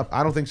coming up.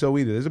 I don't think so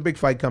either. There's a big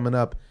fight coming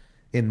up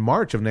in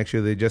March of next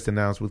year they just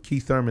announced with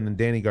Keith Thurman and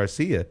Danny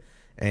Garcia.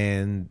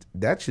 And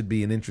that should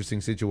be an interesting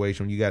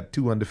situation. You got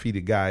 2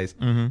 undefeated guys.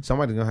 Mm-hmm.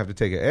 Somebody's going to have to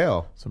take an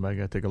L. Somebody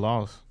got to take a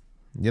loss.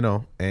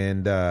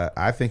 And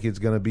I think it's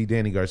going to be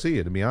Danny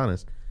Garcia, to be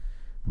honest.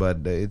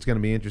 But it's going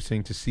to be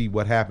interesting to see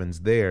what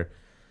happens there.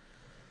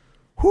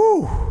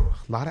 Whew, a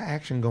lot of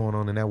action going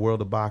on in that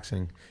world of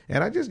boxing.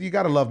 And you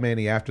got to love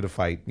Manny after the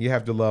fight. You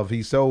have to love,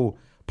 he's so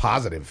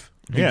positive.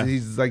 Yeah.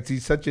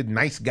 He's such a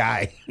nice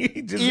guy.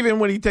 Even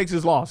when he takes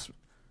his loss.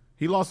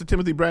 He lost to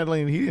Timothy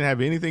Bradley, and he didn't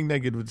have anything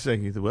negative to say.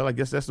 He said, well, I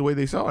guess that's the way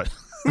they saw it.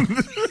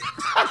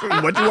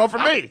 What do you want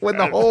from me? When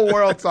the whole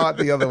world saw it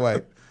the other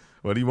way.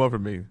 What do you want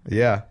from me?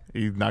 Yeah.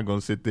 He's not going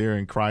to sit there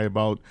and cry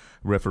about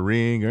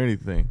refereeing or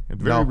anything. A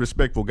very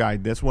respectful guy.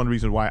 That's one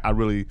reason why I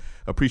really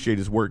appreciate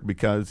his work,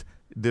 because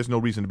there's no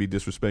reason to be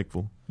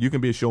disrespectful. You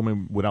can be a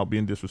showman without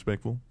being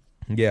disrespectful.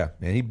 Yeah,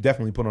 and he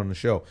definitely put on the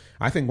show.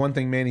 I think one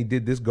thing Manny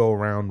did this go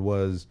around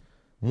was,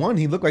 one,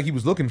 he looked like he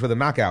was looking for the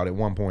knockout at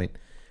one point.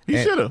 He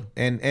should have.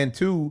 And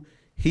 2,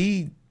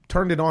 he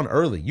turned it on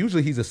early.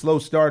 Usually he's a slow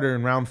starter,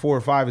 and round 4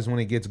 or 5 is when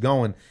it gets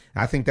going.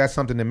 I think that's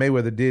something that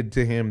Mayweather did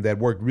to him that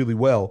worked really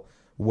well,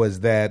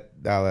 was that...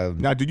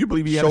 now, do you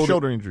believe he had a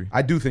shoulder injury?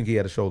 I do think he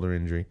had a shoulder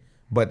injury.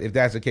 But if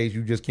that's the case,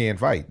 you just can't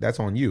fight. That's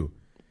on you.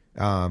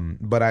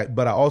 But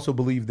I also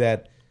believe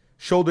that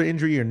shoulder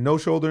injury or no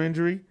shoulder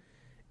injury,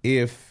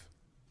 if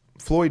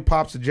Floyd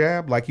pops a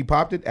jab like he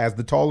popped it as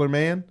the taller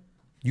man,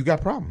 you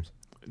got problems.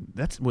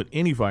 That's with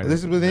any fighter. This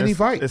is with any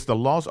fight. It's the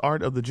lost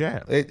art of the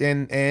jab.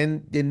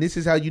 And this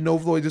is how you know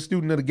Floyd's a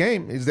student of the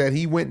game, is that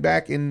he went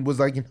back and was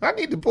like, I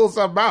need to pull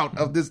something out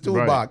of this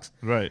toolbox.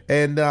 Right.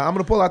 And I'm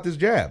going to pull out this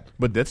jab.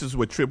 But this is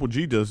what Triple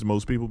G does to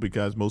most people,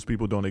 because most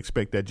people don't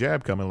expect that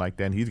jab coming like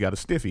that, and he's got a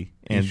stiffy.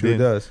 And he sure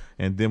does.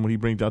 And then when he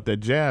brings out that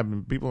jab,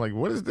 and people are like,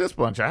 what is this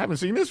punch? I haven't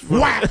seen this before.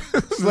 Whack!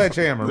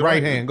 Sledgehammer,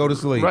 right hand, go to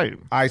sleep. Right.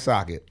 Eye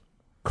socket.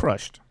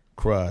 Crushed.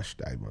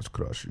 I must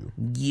crush you.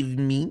 Give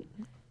me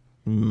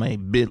my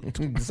belt.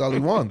 That's all he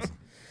wants.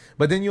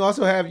 But then you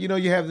also have, you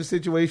have the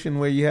situation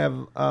where you have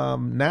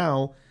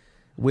now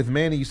with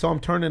Manny, you saw him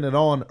turning it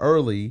on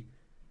early.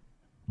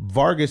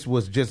 Vargas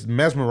was just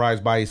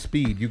mesmerized by his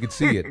speed. You could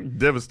see it.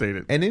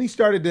 Devastated. And then he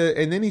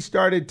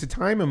started to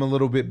time him a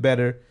little bit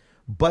better.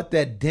 But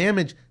that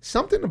damage,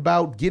 something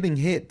about getting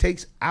hit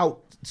takes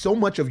out so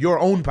much of your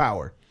own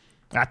power.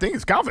 I think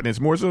it's confidence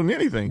more so than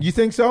anything. You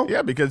think so?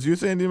 Yeah, because you're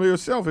saying to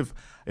yourself,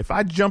 if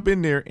I jump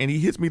in there and he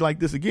hits me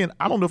like this again,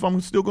 I don't know if I'm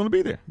still going to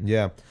be there.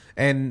 Yeah.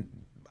 And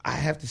I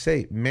have to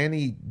say,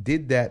 Manny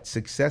did that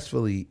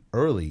successfully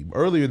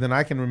earlier than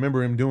I can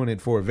remember him doing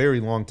it for a very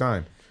long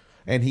time.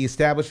 And he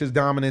established his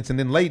dominance, and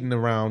then late in the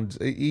round,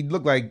 he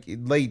looked like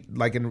late,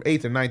 like in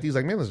 8th or 9th, he's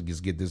like, man, let's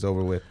just get this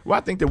over with. Well,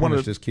 I think that one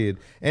of this kid.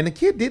 And the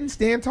kid didn't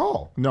stand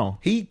tall. No.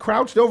 He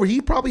crouched over. He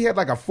probably had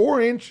like a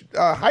 4-inch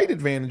height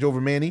advantage over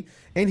Manny,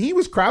 and he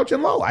was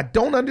crouching low. I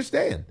don't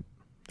understand.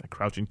 That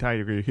crouching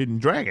tiger, hidden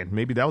dragon.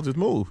 Maybe that was his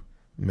move.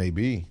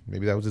 Maybe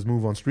that was his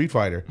move on Street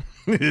Fighter.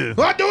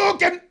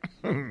 Hadouken!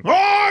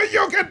 Oh,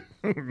 you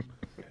can!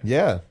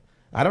 Yeah.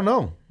 I don't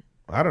know.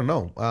 I don't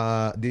know.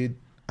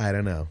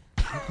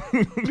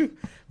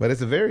 But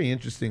it's a very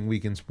interesting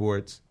week in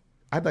sports.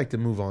 I'd like to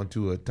move on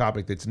to a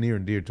topic that's near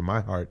and dear to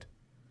my heart.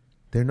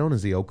 They're known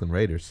as the Oakland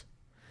Raiders.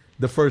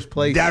 The first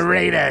place. The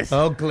Raiders.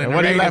 Oakland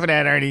What Raiders. are you laughing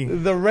at, Ernie?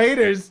 The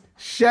Raiders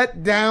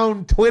shut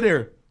down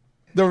Twitter.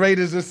 The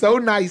Raiders are so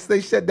nice.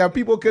 They shut down.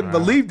 People couldn't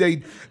believe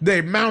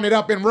they mounted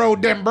up and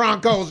rode them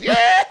Broncos.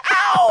 Yeah!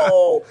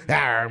 Ow!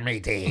 Our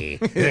matey.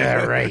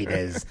 The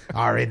Raiders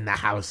are in the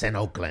house in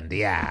Oakland.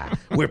 Yeah.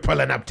 We're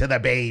pulling up to the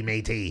bay,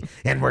 matey,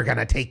 and we're going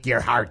to take your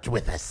heart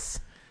with us.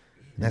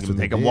 That's what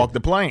they can walk the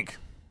plank.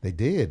 They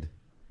did.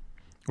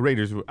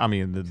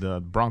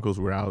 The Broncos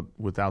were out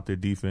without their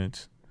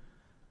defense.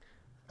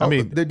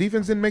 Their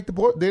defense didn't make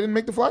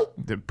the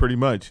flight? Pretty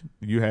much.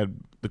 You had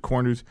the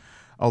corners.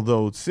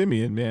 Although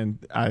Simeon, man,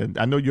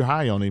 I know you're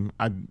high on him.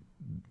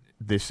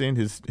 They're saying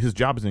his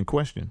job is in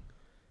question.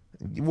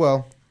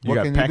 Well, you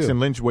got Paxton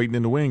Lynch waiting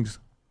in the wings.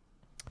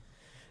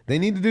 They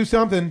need to do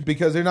something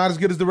because they're not as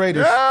good as the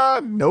Raiders.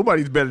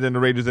 Nobody's better than the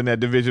Raiders in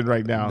that division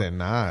right now. They're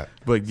not.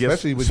 But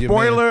especially with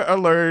spoiler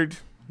alert.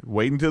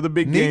 Wait until the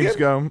big games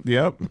come.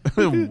 Yep.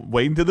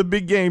 Wait until the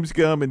big games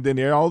come, and then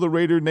all the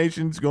Raider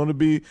Nation's going to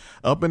be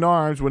up in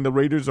arms when the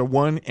Raiders are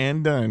one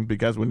and done.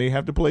 Because when they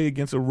have to play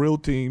against a real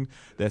team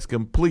that's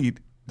complete,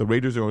 the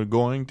Raiders are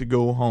going to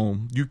go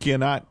home. You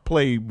cannot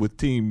play with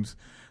teams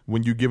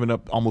when you're giving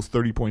up almost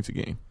 30 points a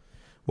game.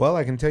 Well,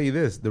 I can tell you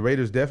this. The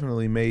Raiders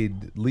definitely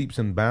made leaps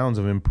and bounds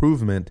of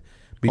improvement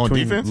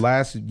between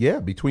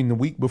between the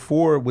week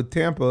before with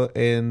Tampa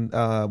and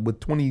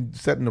with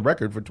setting the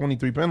record for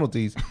 23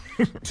 penalties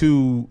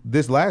to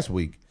this last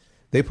week.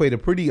 They played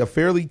a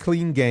fairly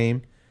clean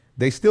game.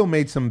 They still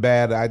made some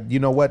bad. You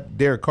know what?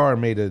 Derek Carr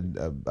made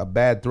a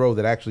bad throw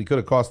that actually could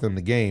have cost them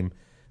the game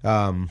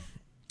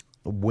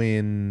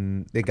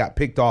when it got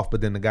picked off,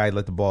 but then the guy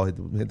let the ball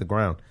hit the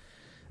ground.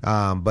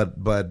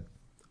 But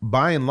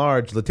by and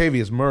large,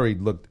 Latavius Murray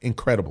looked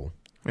incredible.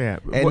 Yeah,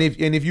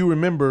 if you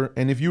remember,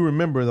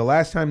 the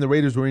last time the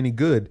Raiders were any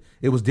good,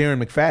 it was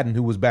Darren McFadden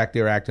who was back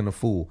there acting a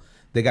fool.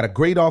 They got a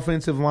great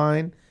offensive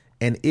line,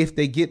 and if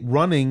they get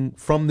running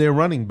from their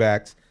running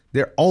backs,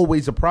 they're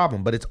always a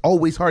problem. But it's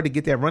always hard to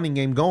get that running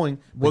game going.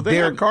 Well,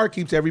 Derek Carr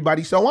keeps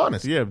everybody so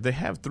honest. Yeah, they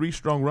have 3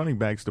 strong running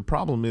backs. The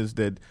problem is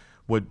that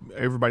what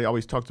everybody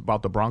always talks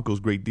about the Broncos'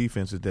 great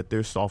defense is that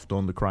they're soft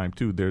on the crime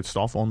too. They're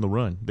soft on the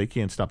run. They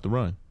can't stop the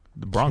run.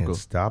 The Broncos can't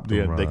stop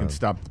the run. They can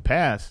stop the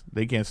pass.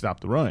 They can't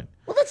stop the run.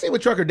 Well, let's see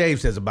what Trucker Dave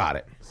says about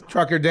it.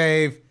 Trucker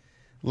Dave,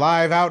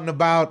 live out and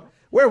about.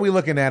 Where are we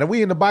looking at? Are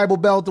we in the Bible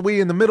Belt? Are we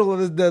in the middle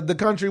of the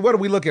country? What are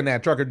we looking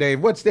at, Trucker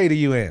Dave? What state are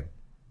you in?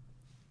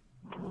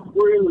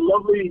 We're in the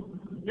lovely,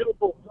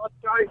 beautiful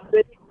sunshine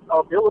state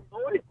of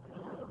Illinois.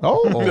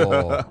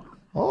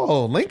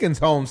 Oh, Lincoln's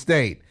home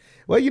state.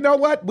 Well, you know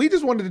what? We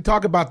just wanted to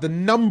talk about the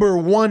number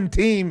 1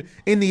 team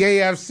in the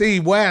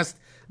AFC West,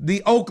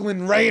 the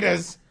Oakland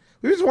Raiders.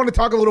 We just want to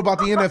talk a little about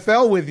the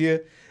NFL with you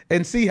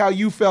and see how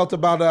you felt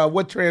about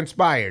what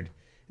transpired.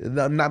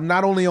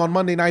 Not only on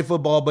Monday Night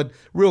Football, but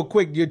real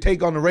quick, your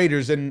take on the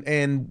Raiders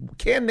and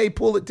can they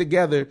pull it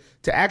together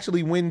to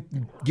actually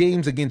win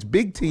games against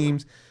big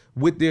teams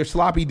with their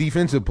sloppy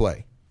defensive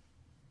play?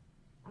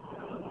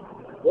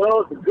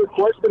 Well, it's a good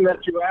question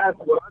that you asked.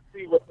 What I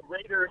see with the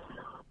Raiders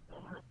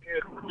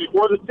is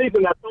before the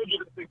season, I told you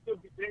that they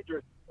could be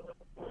dangerous.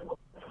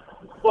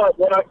 But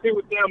what I see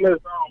with them is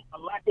a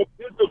lack of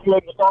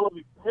discipline with all of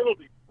these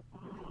penalties.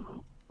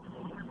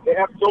 They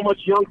have so much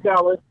young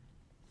talent,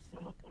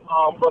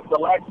 but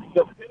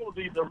the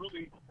penalties are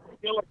really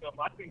killing them.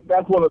 I think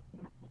that's what's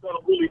going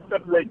to really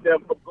separate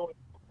them from going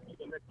to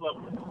the next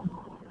level.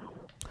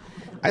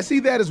 I see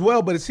that as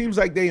well, but it seems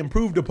like they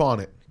improved upon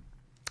it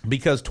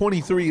because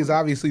 23 is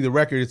obviously the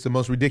record. It's the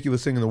most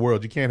ridiculous thing in the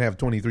world. You can't have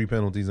 23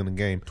 penalties in a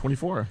game.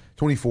 24.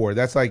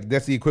 That's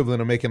the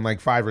equivalent of making like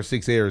 5 or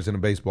 6 errors in a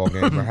baseball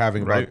game or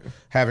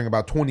having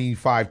about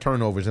 25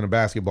 turnovers in a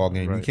basketball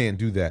game. Right. You can't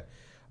do that.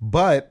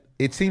 But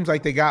it seems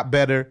like they got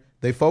better.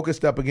 They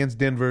focused up against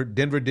Denver.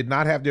 Denver did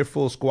not have their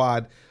full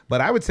squad,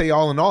 but I would say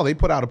all in all, they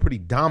put out a pretty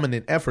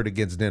dominant effort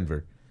against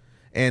Denver.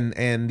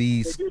 And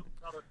these.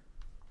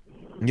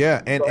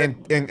 Yeah,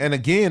 and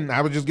again,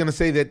 I was just going to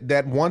say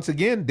that once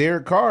again,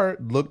 Derek Carr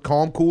looked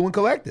calm, cool, and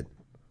collected.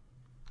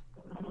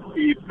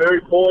 He's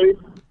very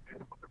poised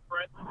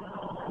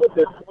with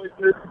his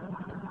poiseness.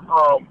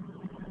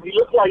 He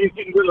looks like he's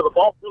getting rid of the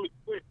ball really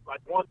quick, like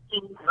 1,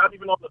 2, not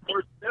even on the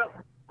third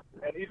step.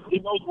 And he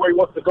knows where he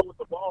wants to go with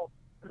the ball.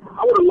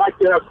 I would have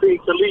liked to have seen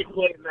Khalid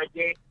play in that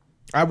game.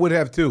 I would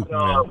have too.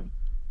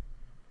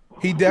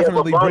 He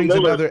definitely brings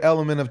another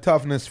element of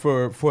toughness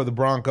for the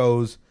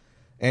Broncos.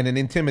 And an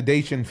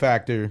intimidation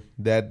factor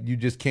that you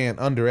just can't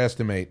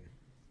underestimate.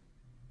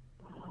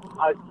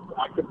 I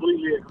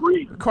completely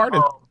agree. Carr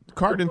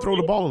didn't throw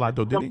the ball a lot,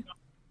 though, did he?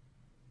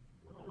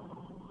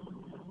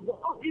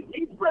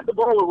 He spread the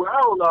ball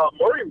around.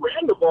 Murray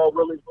ran the ball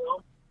really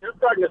well. They're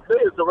starting to say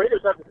is the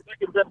Raiders have the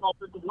second best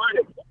offensive line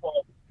in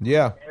football.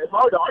 Yeah. And it's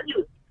hard to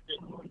argue.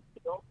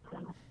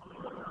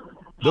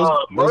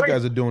 Those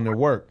guys are doing their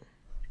work.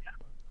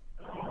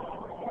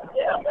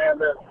 Yeah, man.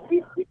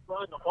 He's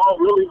throwing the ball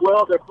really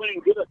well. They're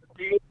playing good at the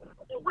team.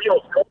 They're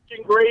real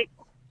coaching great.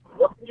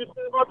 What can you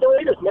say about the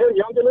Raiders, man?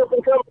 Young and up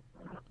and coming.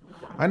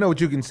 I know what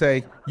you can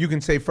say. You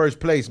can say first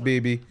place,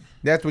 baby.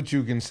 That's what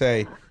you can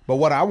say. But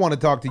what I want to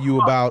talk to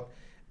you about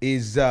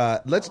is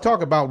let's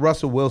talk about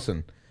Russell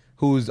Wilson,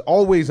 who's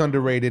always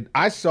underrated.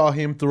 I saw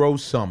him throw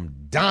some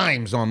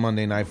dimes on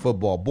Monday Night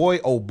Football. Boy,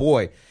 oh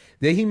boy.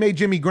 He made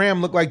Jimmy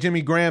Graham look like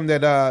Jimmy Graham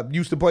that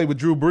used to play with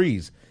Drew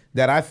Brees,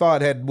 that I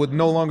thought would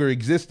no longer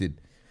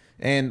existed.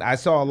 And I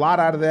saw a lot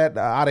out of that,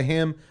 out of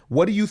him.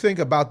 What do you think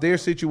about their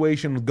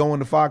situation going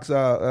to Fox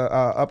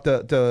up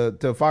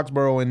to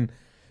Foxborough and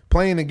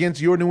playing against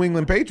your New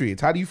England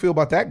Patriots? How do you feel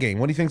about that game?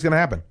 What do you think is going to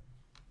happen?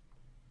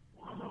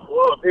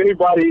 Well, if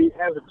anybody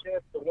has a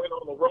chance to win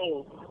on the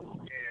road,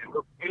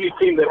 and any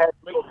team that has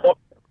mental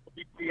toughness will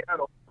be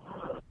Seattle,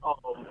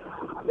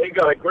 they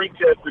got a great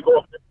chance to go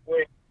up there and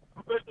win,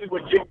 especially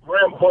with Jimmy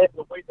Graham playing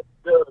the way that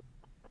he does.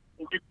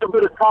 If you get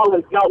rid of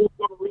Collins, now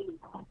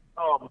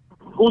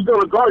who's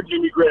going to guard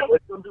Jimmy Graham?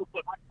 It's going to do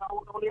put high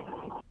power on him.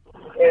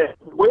 And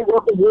the way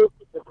Russell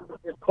Wilson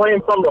is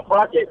playing from the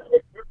pocket,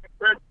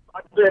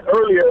 I said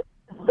earlier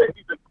that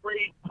he's a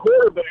great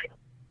quarterback,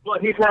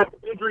 but he's had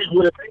injuries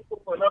with his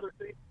ankle and other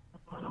things.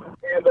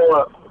 And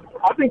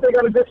I think they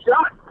got a good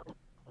shot.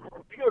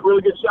 They got a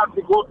really good shot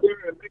to go up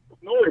there and make some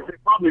noise. They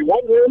probably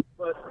won't win,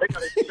 but they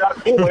got a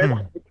shot to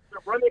win. The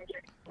running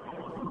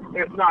game,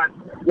 it's not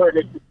where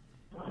they should.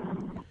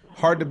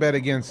 Hard to bet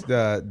against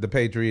the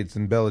Patriots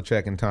and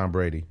Belichick and Tom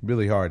Brady.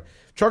 Really hard.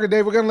 Trucker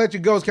Dave, we're going to let you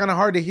go. It's kind of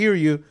hard to hear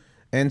you.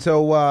 And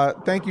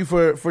so thank you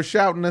for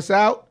shouting us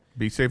out.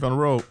 Be safe on the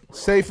road.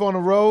 Safe on the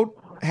road.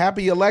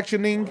 Happy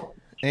electioning.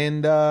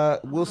 And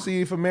we'll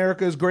see if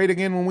America is great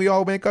again when we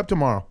all wake up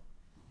tomorrow.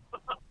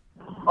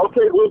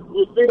 Okay, we'll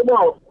see you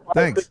tomorrow.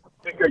 Thanks.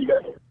 Take care, you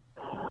guys.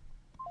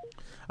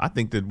 I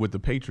think that with the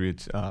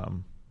Patriots,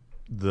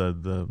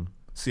 the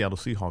Seattle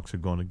Seahawks are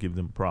going to give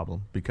them a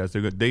problem because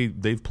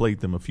they've played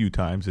them a few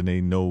times and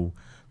they know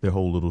their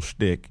whole little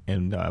shtick.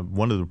 And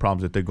one of the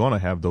problems that they're going to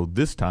have, though,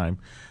 this time,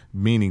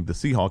 meaning the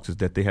Seahawks, is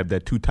that they have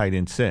that 2 tight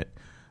end set.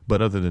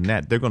 But other than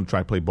that, they're going to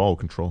try to play ball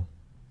control.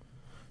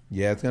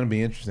 Yeah, it's going to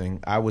be interesting.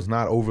 I was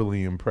not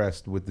overly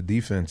impressed with the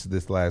defense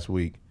this last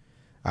week.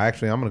 I'm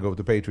going to go with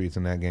the Patriots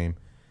in that game,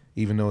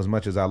 even though as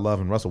much as I love,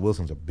 and Russell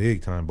Wilson's a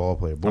big-time ball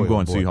player. I'm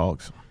going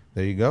Seahawks.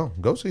 There you go.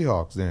 Go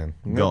Seahawks then.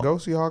 Go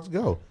Seahawks,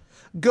 go.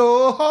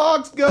 Go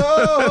Hawks,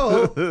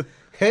 go.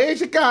 Hey,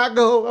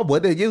 Chicago,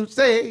 what do you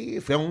say?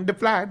 If you're on the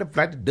fly to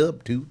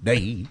dub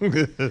today.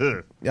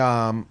 And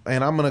I'm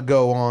going to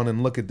go on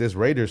and look at this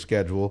Raiders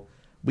schedule.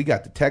 We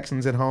got the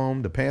Texans at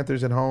home, the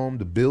Panthers at home,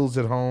 the Bills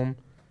at home,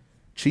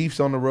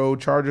 Chiefs on the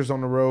road, Chargers on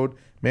the road.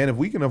 Man, if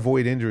we can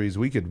avoid injuries,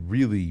 we could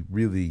really,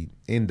 really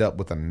end up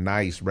with a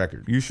nice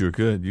record. You sure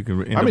could. You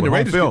can end up with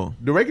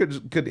the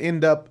Raiders could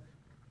end up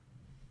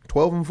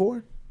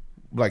 12-4.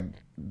 Like,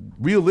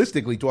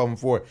 realistically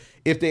 12-4.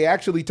 If they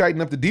actually tighten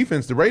up the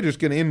defense, the Raiders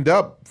can end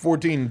up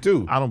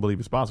 14-2. I don't believe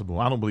it's possible.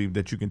 I don't believe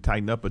that you can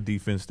tighten up a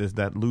defense that's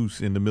that loose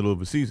in the middle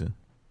of a season.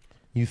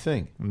 You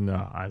think? No,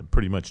 I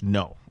pretty much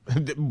no.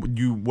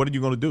 What are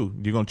you going to do?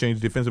 You're going to change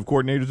defensive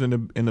coordinators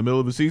in the middle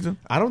of the season?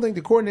 I don't think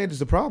the coordinator's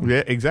the problem.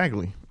 Yeah,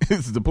 exactly.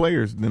 It's the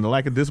players and the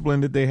lack of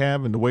discipline that they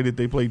have and the way that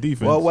they play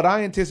defense. Well, what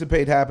I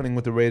anticipate happening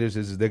with the Raiders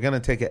is they're going to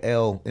take an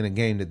L in a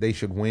game that they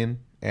should win.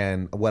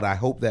 And what I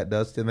hope that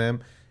does to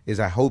them is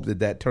I hope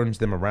that turns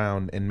them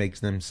around and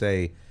makes them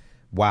say,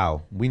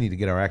 wow, we need to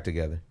get our act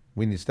together.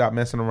 We need to stop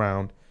messing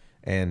around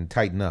and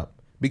tighten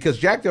up. Because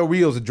Jack Del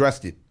Rio's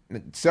addressed it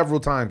several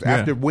times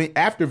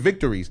after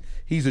victories.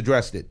 He's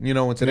addressed it,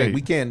 and said, "Hey,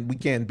 we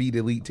can't beat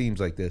elite teams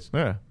like this."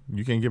 Yeah,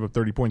 you can't give up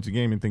 30 points a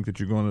game and think that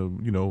you're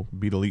going to,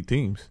 beat elite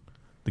teams.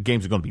 The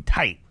games are going to be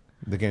tight.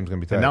 The game's going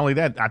to be tight. And not only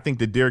that, I think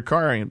that Derek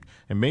Carr and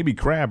maybe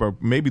Crab are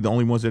maybe the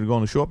only ones that are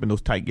going to show up in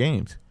those tight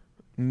games.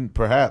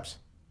 Perhaps.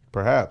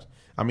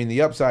 I mean,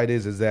 the upside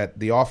is that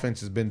the offense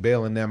has been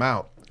bailing them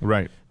out.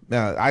 Right.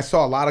 Now, I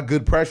saw a lot of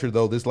good pressure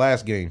though this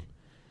last game.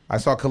 I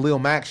saw Khalil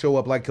Mack show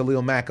up like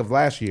Khalil Mack of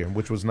last year,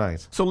 which was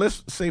nice. So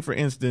let's say, for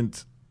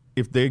instance,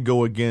 if they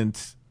go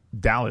against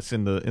Dallas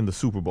in the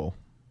Super Bowl,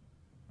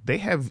 they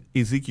have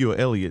Ezekiel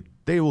Elliott.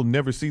 They will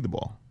never see the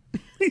ball.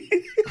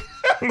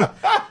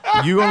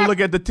 You're going to look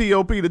at the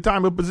TOP, the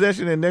time of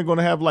possession, and they're going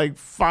to have like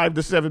 5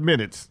 to 7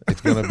 minutes. It's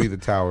going to be the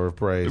Tower of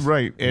Praise.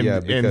 Right. And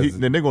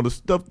then they're going to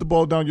stuff the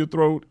ball down your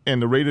throat,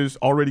 and the Raiders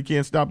already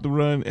can't stop the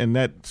run and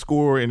that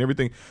score and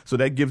everything. So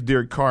that gives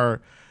Derek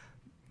Carr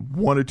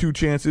 1 or 2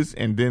 chances,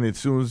 and then as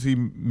soon as he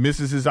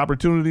misses his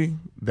opportunity,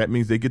 that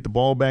means they get the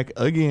ball back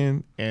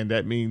again, and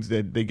that means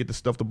that they get to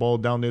stuff the ball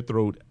down their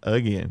throat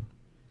again.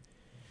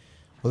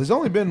 Well, there's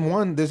only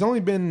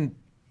been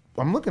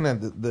I'm looking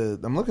at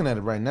I'm looking at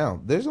it right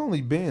now. There's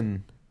only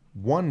been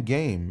one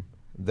game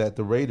that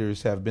the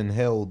Raiders have been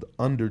held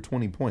under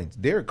 20 points.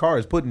 Derek Carr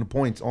is putting the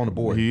points on the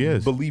board. He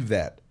is. Believe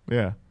that.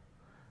 Yeah.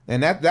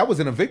 And that was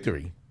in a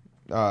victory.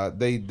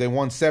 They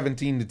won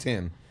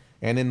 17-10.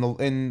 And in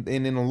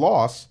the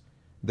loss,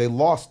 they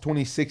lost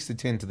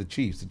 26-10 to the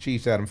Chiefs. The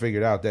Chiefs had them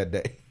figured out that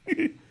day.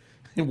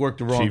 It worked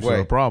the wrong way. Chiefs were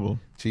a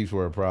problem. Chiefs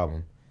were a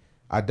problem.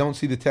 I don't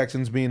see the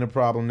Texans being a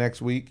problem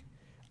next week.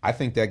 I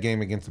think that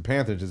game against the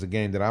Panthers is a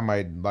game that I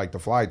might like to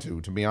fly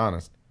to be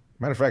honest.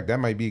 Matter of fact, that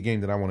might be a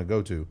game that I want to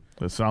go to.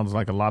 It sounds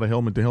like a lot of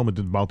helmet to helmet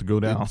is about to go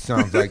down. It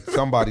sounds like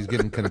somebody's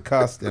getting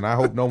concussed, and I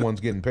hope no one's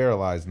getting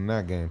paralyzed in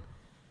that game.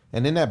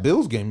 And then that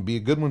Bills game would be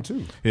a good one,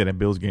 too. Yeah, that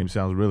Bills game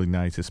sounds really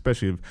nice,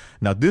 especially if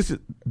 – now,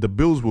 the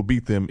Bills will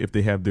beat them if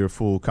they have their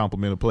full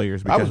complement of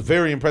players. I was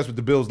very impressed with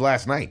the Bills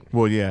last night.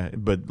 Well, yeah,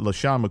 but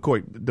LaShawn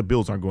McCoy – the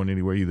Bills aren't going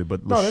anywhere either.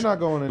 But no, they're not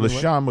going anywhere.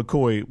 LaShawn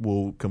McCoy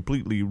will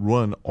completely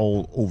run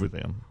all over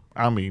them.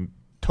 I mean,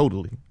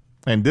 totally.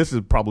 And this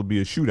is probably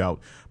a shootout,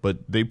 but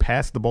they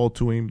pass the ball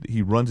to him.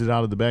 He runs it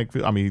out of the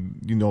backfield. I mean,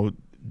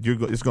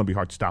 it's going to be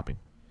hard to stop him.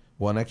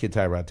 Well, and that kid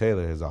Tyrod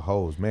Taylor is a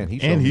hose, man. He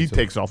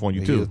takes off on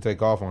you too. He'll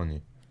take off on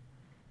you.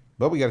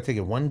 But we got to take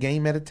it one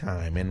game at a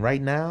time. And right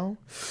now,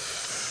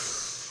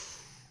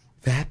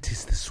 that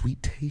is the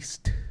sweet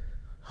taste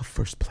of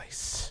first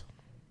place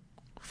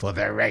for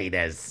the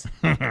Raiders.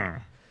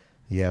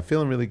 Yeah,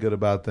 feeling really good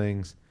about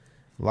things.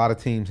 A lot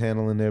of teams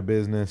handling their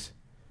business.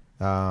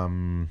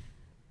 Who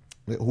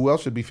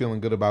else should be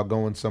feeling good about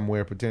going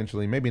somewhere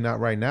potentially? Maybe not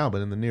right now,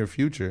 but in the near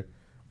future,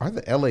 are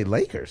the L.A.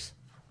 Lakers.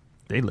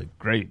 They look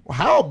great.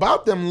 How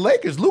about them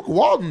Lakers? Luke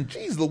Walton,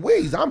 geez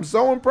Louise, I'm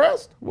so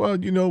impressed.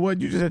 Well, you know what?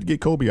 You just have to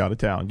get Kobe out of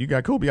town. You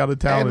got Kobe out of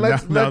town. And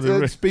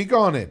let's speak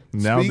on it.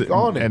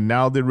 And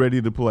now they're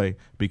ready to play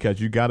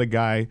because you got a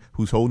guy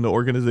who's holding the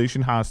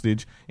organization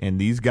hostage, and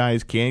these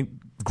guys can't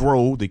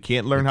grow. They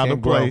can't learn how to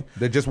play.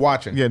 They're just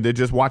watching. Yeah, they're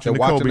just watching the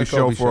Kobe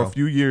show for a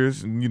few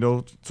years, and,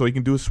 so he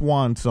can do a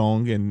swan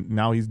song, and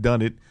now he's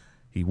done it.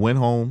 He went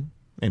home,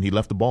 and he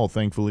left the ball,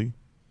 thankfully.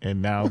 And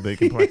now they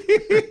can play.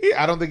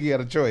 I don't think he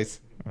had a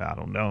choice. I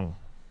don't know.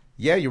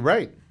 Yeah, you're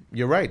right.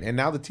 You're right. And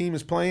now the team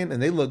is playing,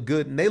 and they look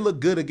good. And they look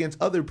good against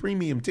other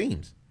premium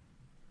teams.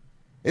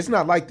 It's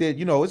not like they're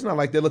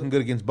looking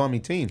good against bummy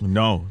teams.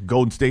 No,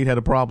 Golden State had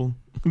a problem.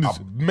 A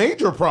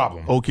major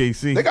problem.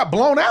 OKC. They got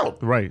blown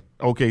out. Right.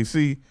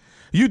 OKC.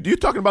 You're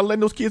talking about letting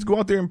those kids go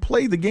out there and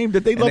play the game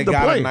that they love to play.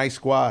 They got a nice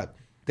squad.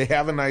 They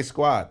have a nice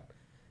squad.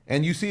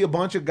 And you see a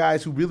bunch of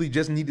guys who really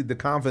just needed the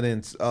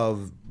confidence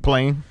of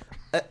playing.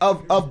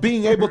 Of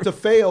being able to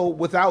fail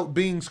without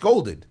being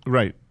scolded.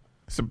 Right.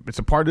 It's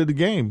a part of the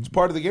game. It's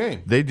part of the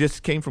game. They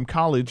just came from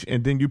college,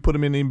 and then you put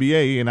them in the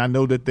NBA, and I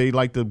know that they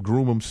like to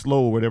groom them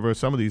slow or whatever,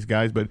 some of these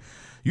guys, but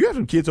you have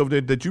some kids over there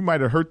that you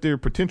might have hurt their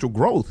potential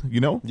growth, you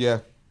know?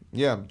 Yeah.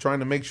 Yeah, trying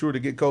to make sure to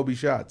get Kobe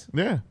shots.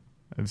 Yeah,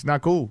 it's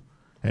not cool.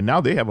 And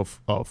now they have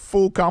a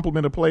full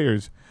complement of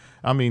players.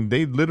 I mean,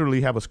 they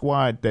literally have a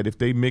squad that if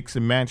they mix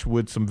and match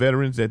with some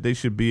veterans, that they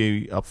should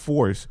be a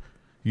force,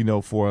 you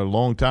know, for a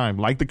long time,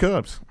 like the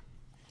Cubs.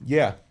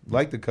 Yeah,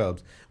 like the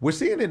Cubs. We're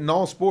seeing it in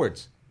all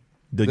sports.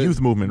 The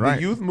youth movement, right?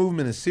 The youth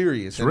movement is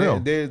serious. It's real.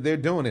 They're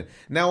doing it.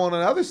 Now, on the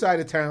other side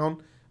of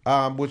town,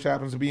 which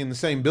happens to be in the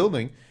same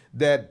building,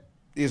 that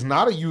is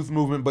not a youth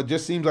movement, but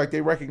just seems like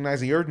they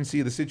recognize the urgency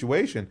of the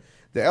situation.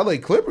 The L.A.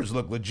 Clippers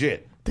look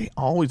legit. They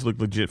always look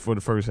legit for the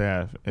first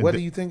half. What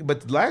do you think?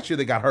 But last year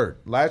they got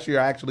hurt. Last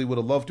year I actually would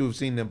have loved to have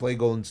seen them play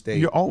Golden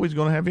State. You're always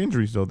going to have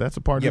injuries, though. That's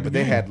a part of the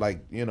game. Yeah,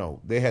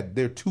 but they had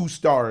their two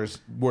stars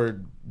were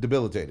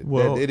debilitated.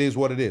 Well, it is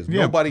what it is.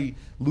 Yeah. Nobody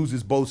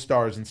loses both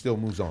stars and still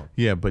moves on.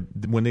 Yeah, but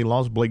when they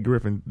lost Blake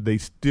Griffin, they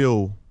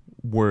still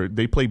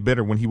they played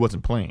better when he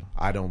wasn't playing.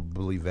 I don't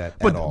believe that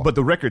at all. But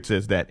the record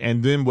says that.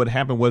 And then what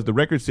happened was the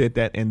record said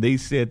that, and they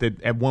said that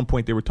at one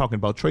point they were talking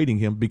about trading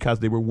him because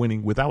they were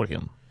winning without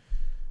him.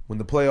 When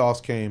the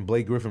playoffs came,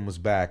 Blake Griffin was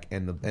back,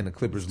 and the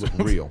Clippers looked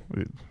real.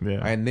 Yeah.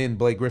 And then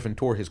Blake Griffin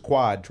tore his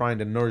quad, trying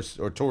to nurse,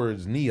 or tore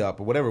his knee up,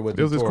 or whatever it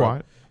was his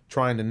quad,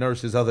 trying to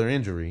nurse his other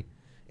injury.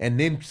 And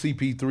then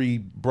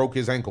CP3 broke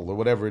his ankle, or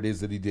whatever it is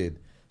that he did.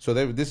 So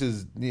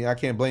I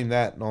can't blame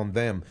that on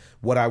them.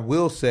 What I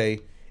will say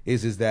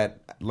is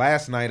that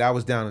last night I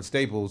was down at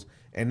Staples,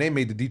 and they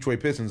made the Detroit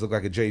Pistons look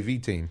like a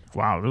JV team.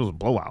 Wow, it was a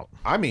blowout.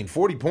 I mean,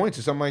 40 points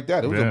or something like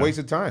that. It was a waste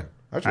of time.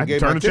 I turned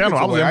the channel.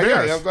 I was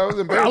embarrassed.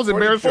 I was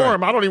embarrassed for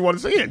him. I don't even want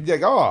to see it.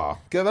 Like, oh,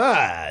 come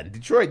on,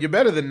 Detroit, you're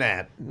better than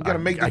that. You got to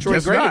make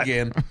Detroit great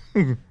again.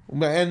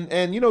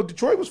 and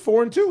Detroit was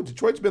 4-2.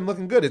 Detroit's been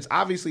looking good. It's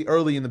obviously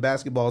early in the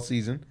basketball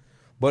season,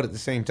 but at the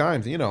same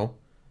time,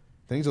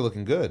 things are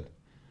looking good.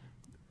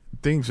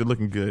 Things are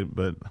looking good,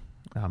 but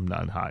I'm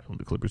not high on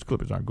the Clippers.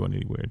 Clippers aren't going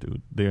anywhere,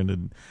 dude. They're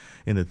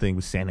in the thing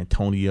with San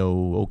Antonio,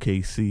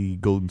 OKC,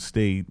 Golden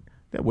State.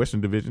 That Western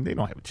Division, they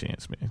don't have a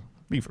chance, man.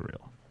 Be for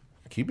real.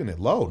 Keeping it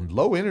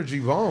low energy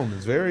Vaughn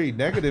is very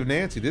negative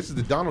Nancy. This is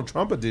the Donald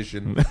Trump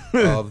edition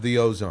of the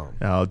Ozone.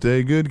 I'll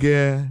take good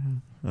care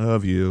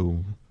of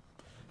you.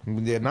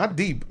 Yeah, not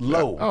deep,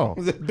 low.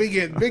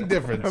 big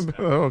difference.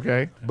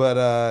 Okay, but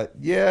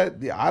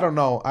I don't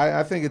know.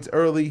 I think it's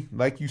early,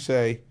 like you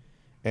say,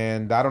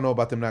 and I don't know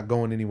about them not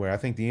going anywhere. I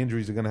think the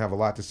injuries are going to have a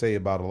lot to say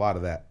about a lot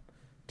of that.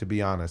 To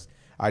be honest,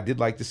 I did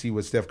like to see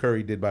what Steph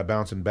Curry did by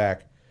bouncing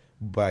back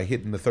by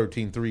hitting the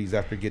 13 threes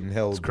after getting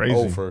held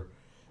over.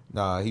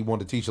 He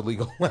wanted to teach a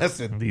legal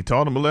lesson. He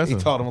taught him a lesson.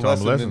 He taught him a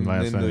lesson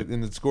in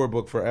the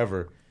scorebook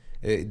forever.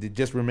 It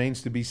just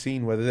remains to be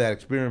seen whether that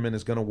experiment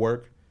is going to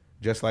work,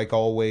 just like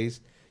always.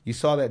 You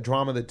saw that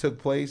drama that took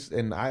place,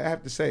 and I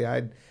have to say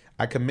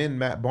I commend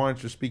Matt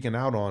Barnes for speaking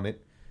out on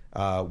it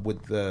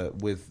with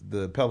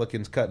the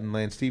Pelicans cutting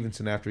Lance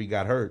Stevenson after he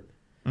got hurt.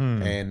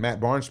 And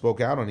Matt Barnes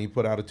spoke out on it. He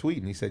put out a tweet,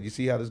 and he said, you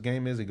see how this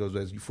game is? He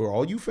goes, for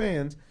all you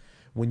fans,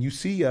 when you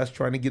see us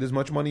trying to get as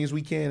much money as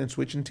we can and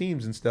switching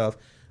teams and stuff,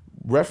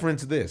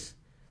 reference this,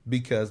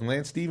 because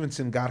Lance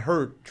Stevenson got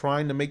hurt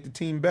trying to make the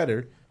team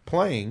better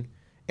playing,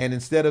 and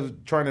instead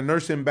of trying to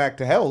nurse him back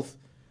to health,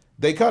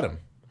 they cut him.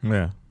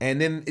 Yeah. And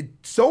then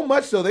so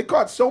much so, they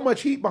caught so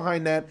much heat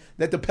behind that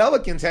the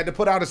Pelicans had to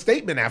put out a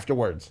statement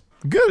afterwards.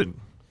 Good.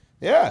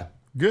 Yeah.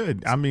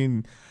 Good. I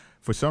mean,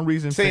 for some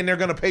reason, saying they're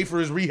going to pay for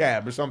his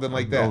rehab or something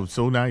like that. Oh,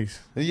 so nice.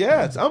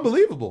 Yeah, it's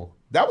unbelievable.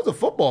 That was a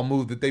football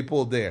move that they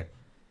pulled there.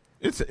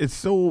 It's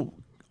so...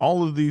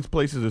 All of these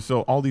places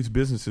all these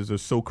businesses are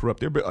so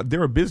corrupt.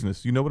 They're a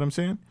business, you know what I'm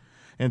saying?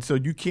 And so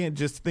you can't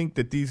just think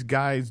that these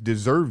guys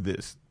deserve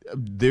this.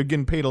 They're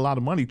getting paid a lot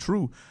of money,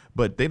 true,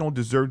 but they don't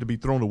deserve to be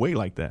thrown away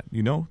like that,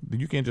 you know?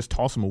 You can't just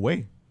toss them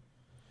away.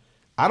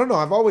 I don't know.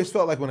 I've always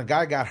felt like when a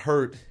guy got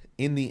hurt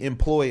in the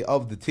employ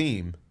of the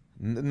team,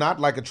 not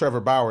like a Trevor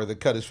Bauer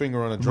that cut his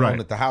finger on a drone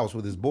at the house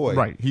with his boy.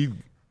 Right.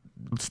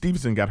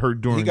 Stevenson got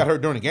hurt during the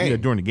game. Yeah,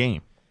 during the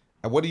game.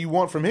 And what do you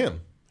want from him?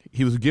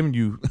 He was giving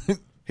you...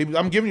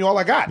 I'm giving you all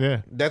I got.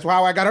 Yeah. That's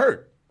how I got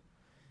hurt.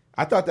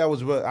 I thought that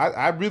was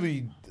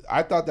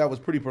I thought that was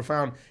pretty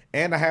profound.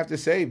 And I have to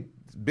say,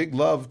 big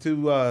love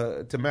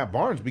to Matt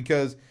Barnes,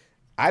 because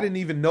I didn't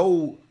even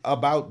know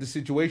about the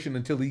situation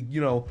until he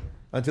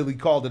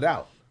called it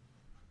out.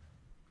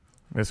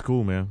 That's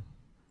cool, man.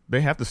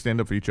 They have to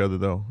stand up for each other,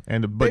 though,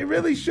 they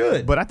really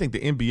should. But I think the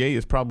NBA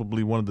is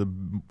probably one of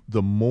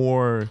the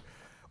more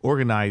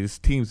organize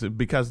teams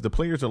because the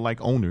players are like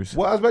owners.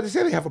 Well, I was about to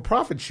say they have a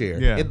profit share.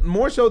 Yeah.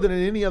 More so than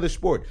in any other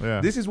sport.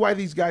 Yeah. This is why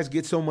these guys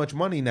get so much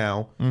money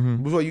now.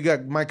 So you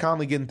got Mike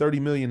Conley getting $30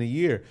 million a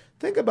year.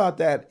 Think about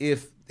that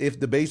if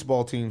the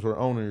baseball teams were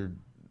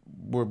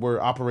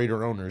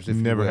operator owners. If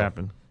Never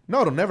happened.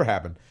 No, it'll never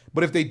happen.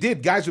 But if they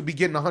did, guys would be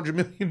getting $100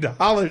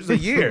 million a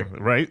year.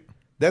 Right.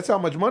 That's how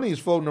much money is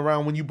floating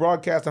around when you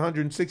broadcast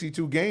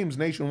 162 games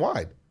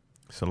nationwide.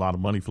 It's a lot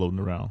of money floating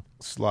around.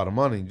 It's a lot of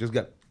money. You just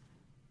got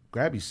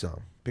grab you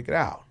some, pick it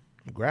out,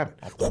 grab it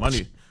Off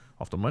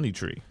the money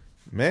tree.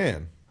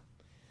 Man,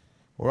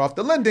 we're off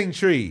the lending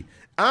tree.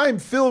 I'm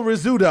Phil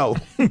Rizzuto.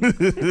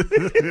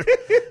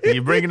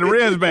 You're bringing the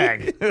Reds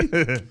back.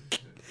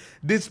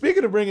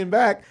 Speaking of bringing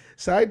back,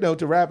 side note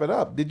to wrap it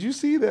up, did you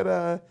see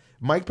that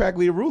Mike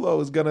Pagliarulo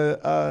is gonna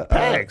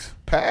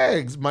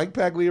Pags? Mike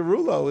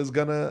Pagliarulo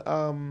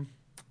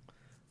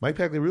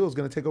is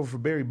gonna take over for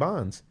Barry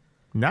Bonds.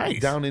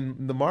 Nice. Down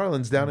in the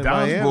Marlins, down in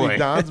Don's Miami. boy.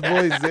 Don's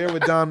boy's there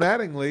with Don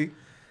Mattingly,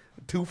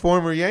 two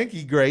former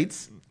Yankee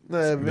greats.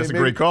 That's a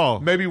great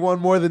call. Maybe one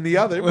more than the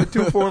other, but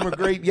two former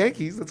great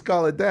Yankees, let's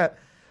call it that,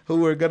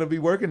 who are going to be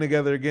working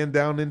together again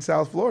down in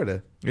South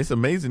Florida. It's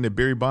amazing that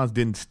Barry Bonds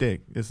didn't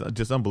stick. It's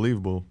just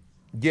unbelievable.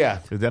 Yeah.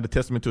 Is that a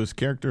testament to his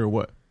character or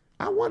what?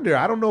 I wonder.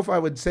 I don't know if I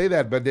would say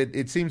that, but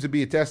it seems to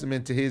be a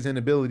testament to his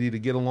inability to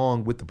get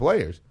along with the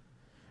players.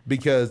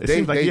 Because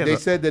they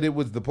said that it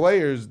was the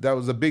players that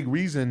was a big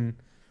reason.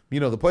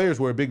 The players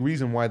were a big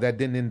reason why that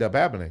didn't end up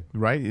happening.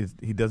 Right?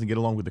 He doesn't get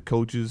along with the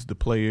coaches, the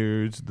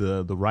players,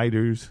 the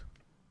writers.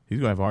 He's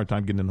going to have a hard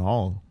time getting in the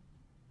hall.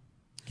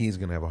 He's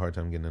going to have a hard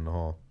time getting in the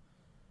hall.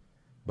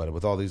 But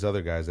with all these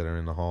other guys that are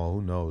in the hall,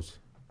 who knows?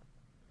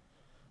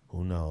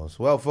 Who knows?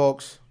 Well,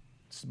 folks,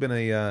 it's been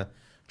a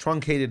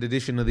truncated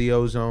edition of the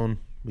Ozone.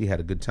 We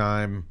had a good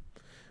time.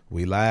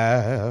 We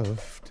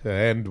laughed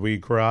and we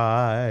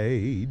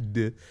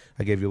cried.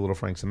 I gave you a little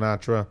Frank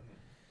Sinatra.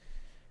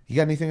 You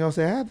got anything else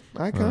to add,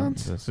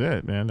 Icons? That's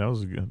it, man. That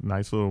was a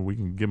nice little. We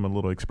can give him a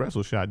little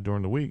espresso shot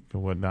during the week or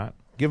whatnot.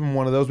 Give him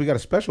one of those. We got a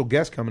special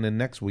guest coming in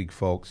next week,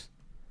 folks.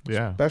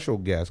 Yeah. Special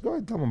guest. Go ahead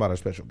and tell them about our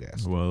special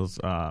guest. Well, it's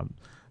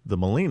the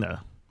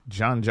Molina.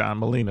 John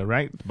Molina,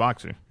 right? The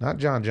boxer. Not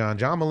John.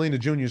 John Molina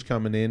Jr. is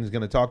coming in. He's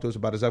going to talk to us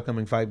about his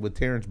upcoming fight with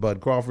Terrence Bud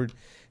Crawford.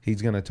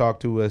 He's going to talk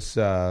to us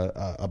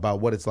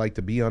about what it's like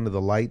to be under the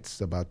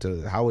lights, about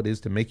how it is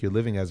to make your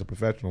living as a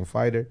professional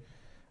fighter,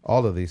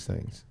 all of these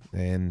things.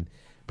 And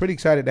pretty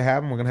excited to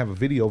have him. We're going to have a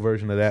video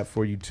version of that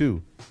for you,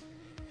 too.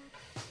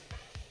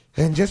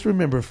 And just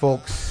remember,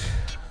 folks,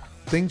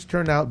 things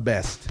turn out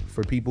best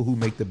for people who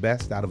make the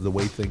best out of the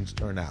way things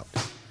turn out.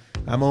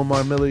 I'm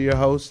Omar Miller, your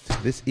host.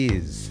 This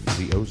is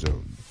The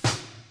Ozone.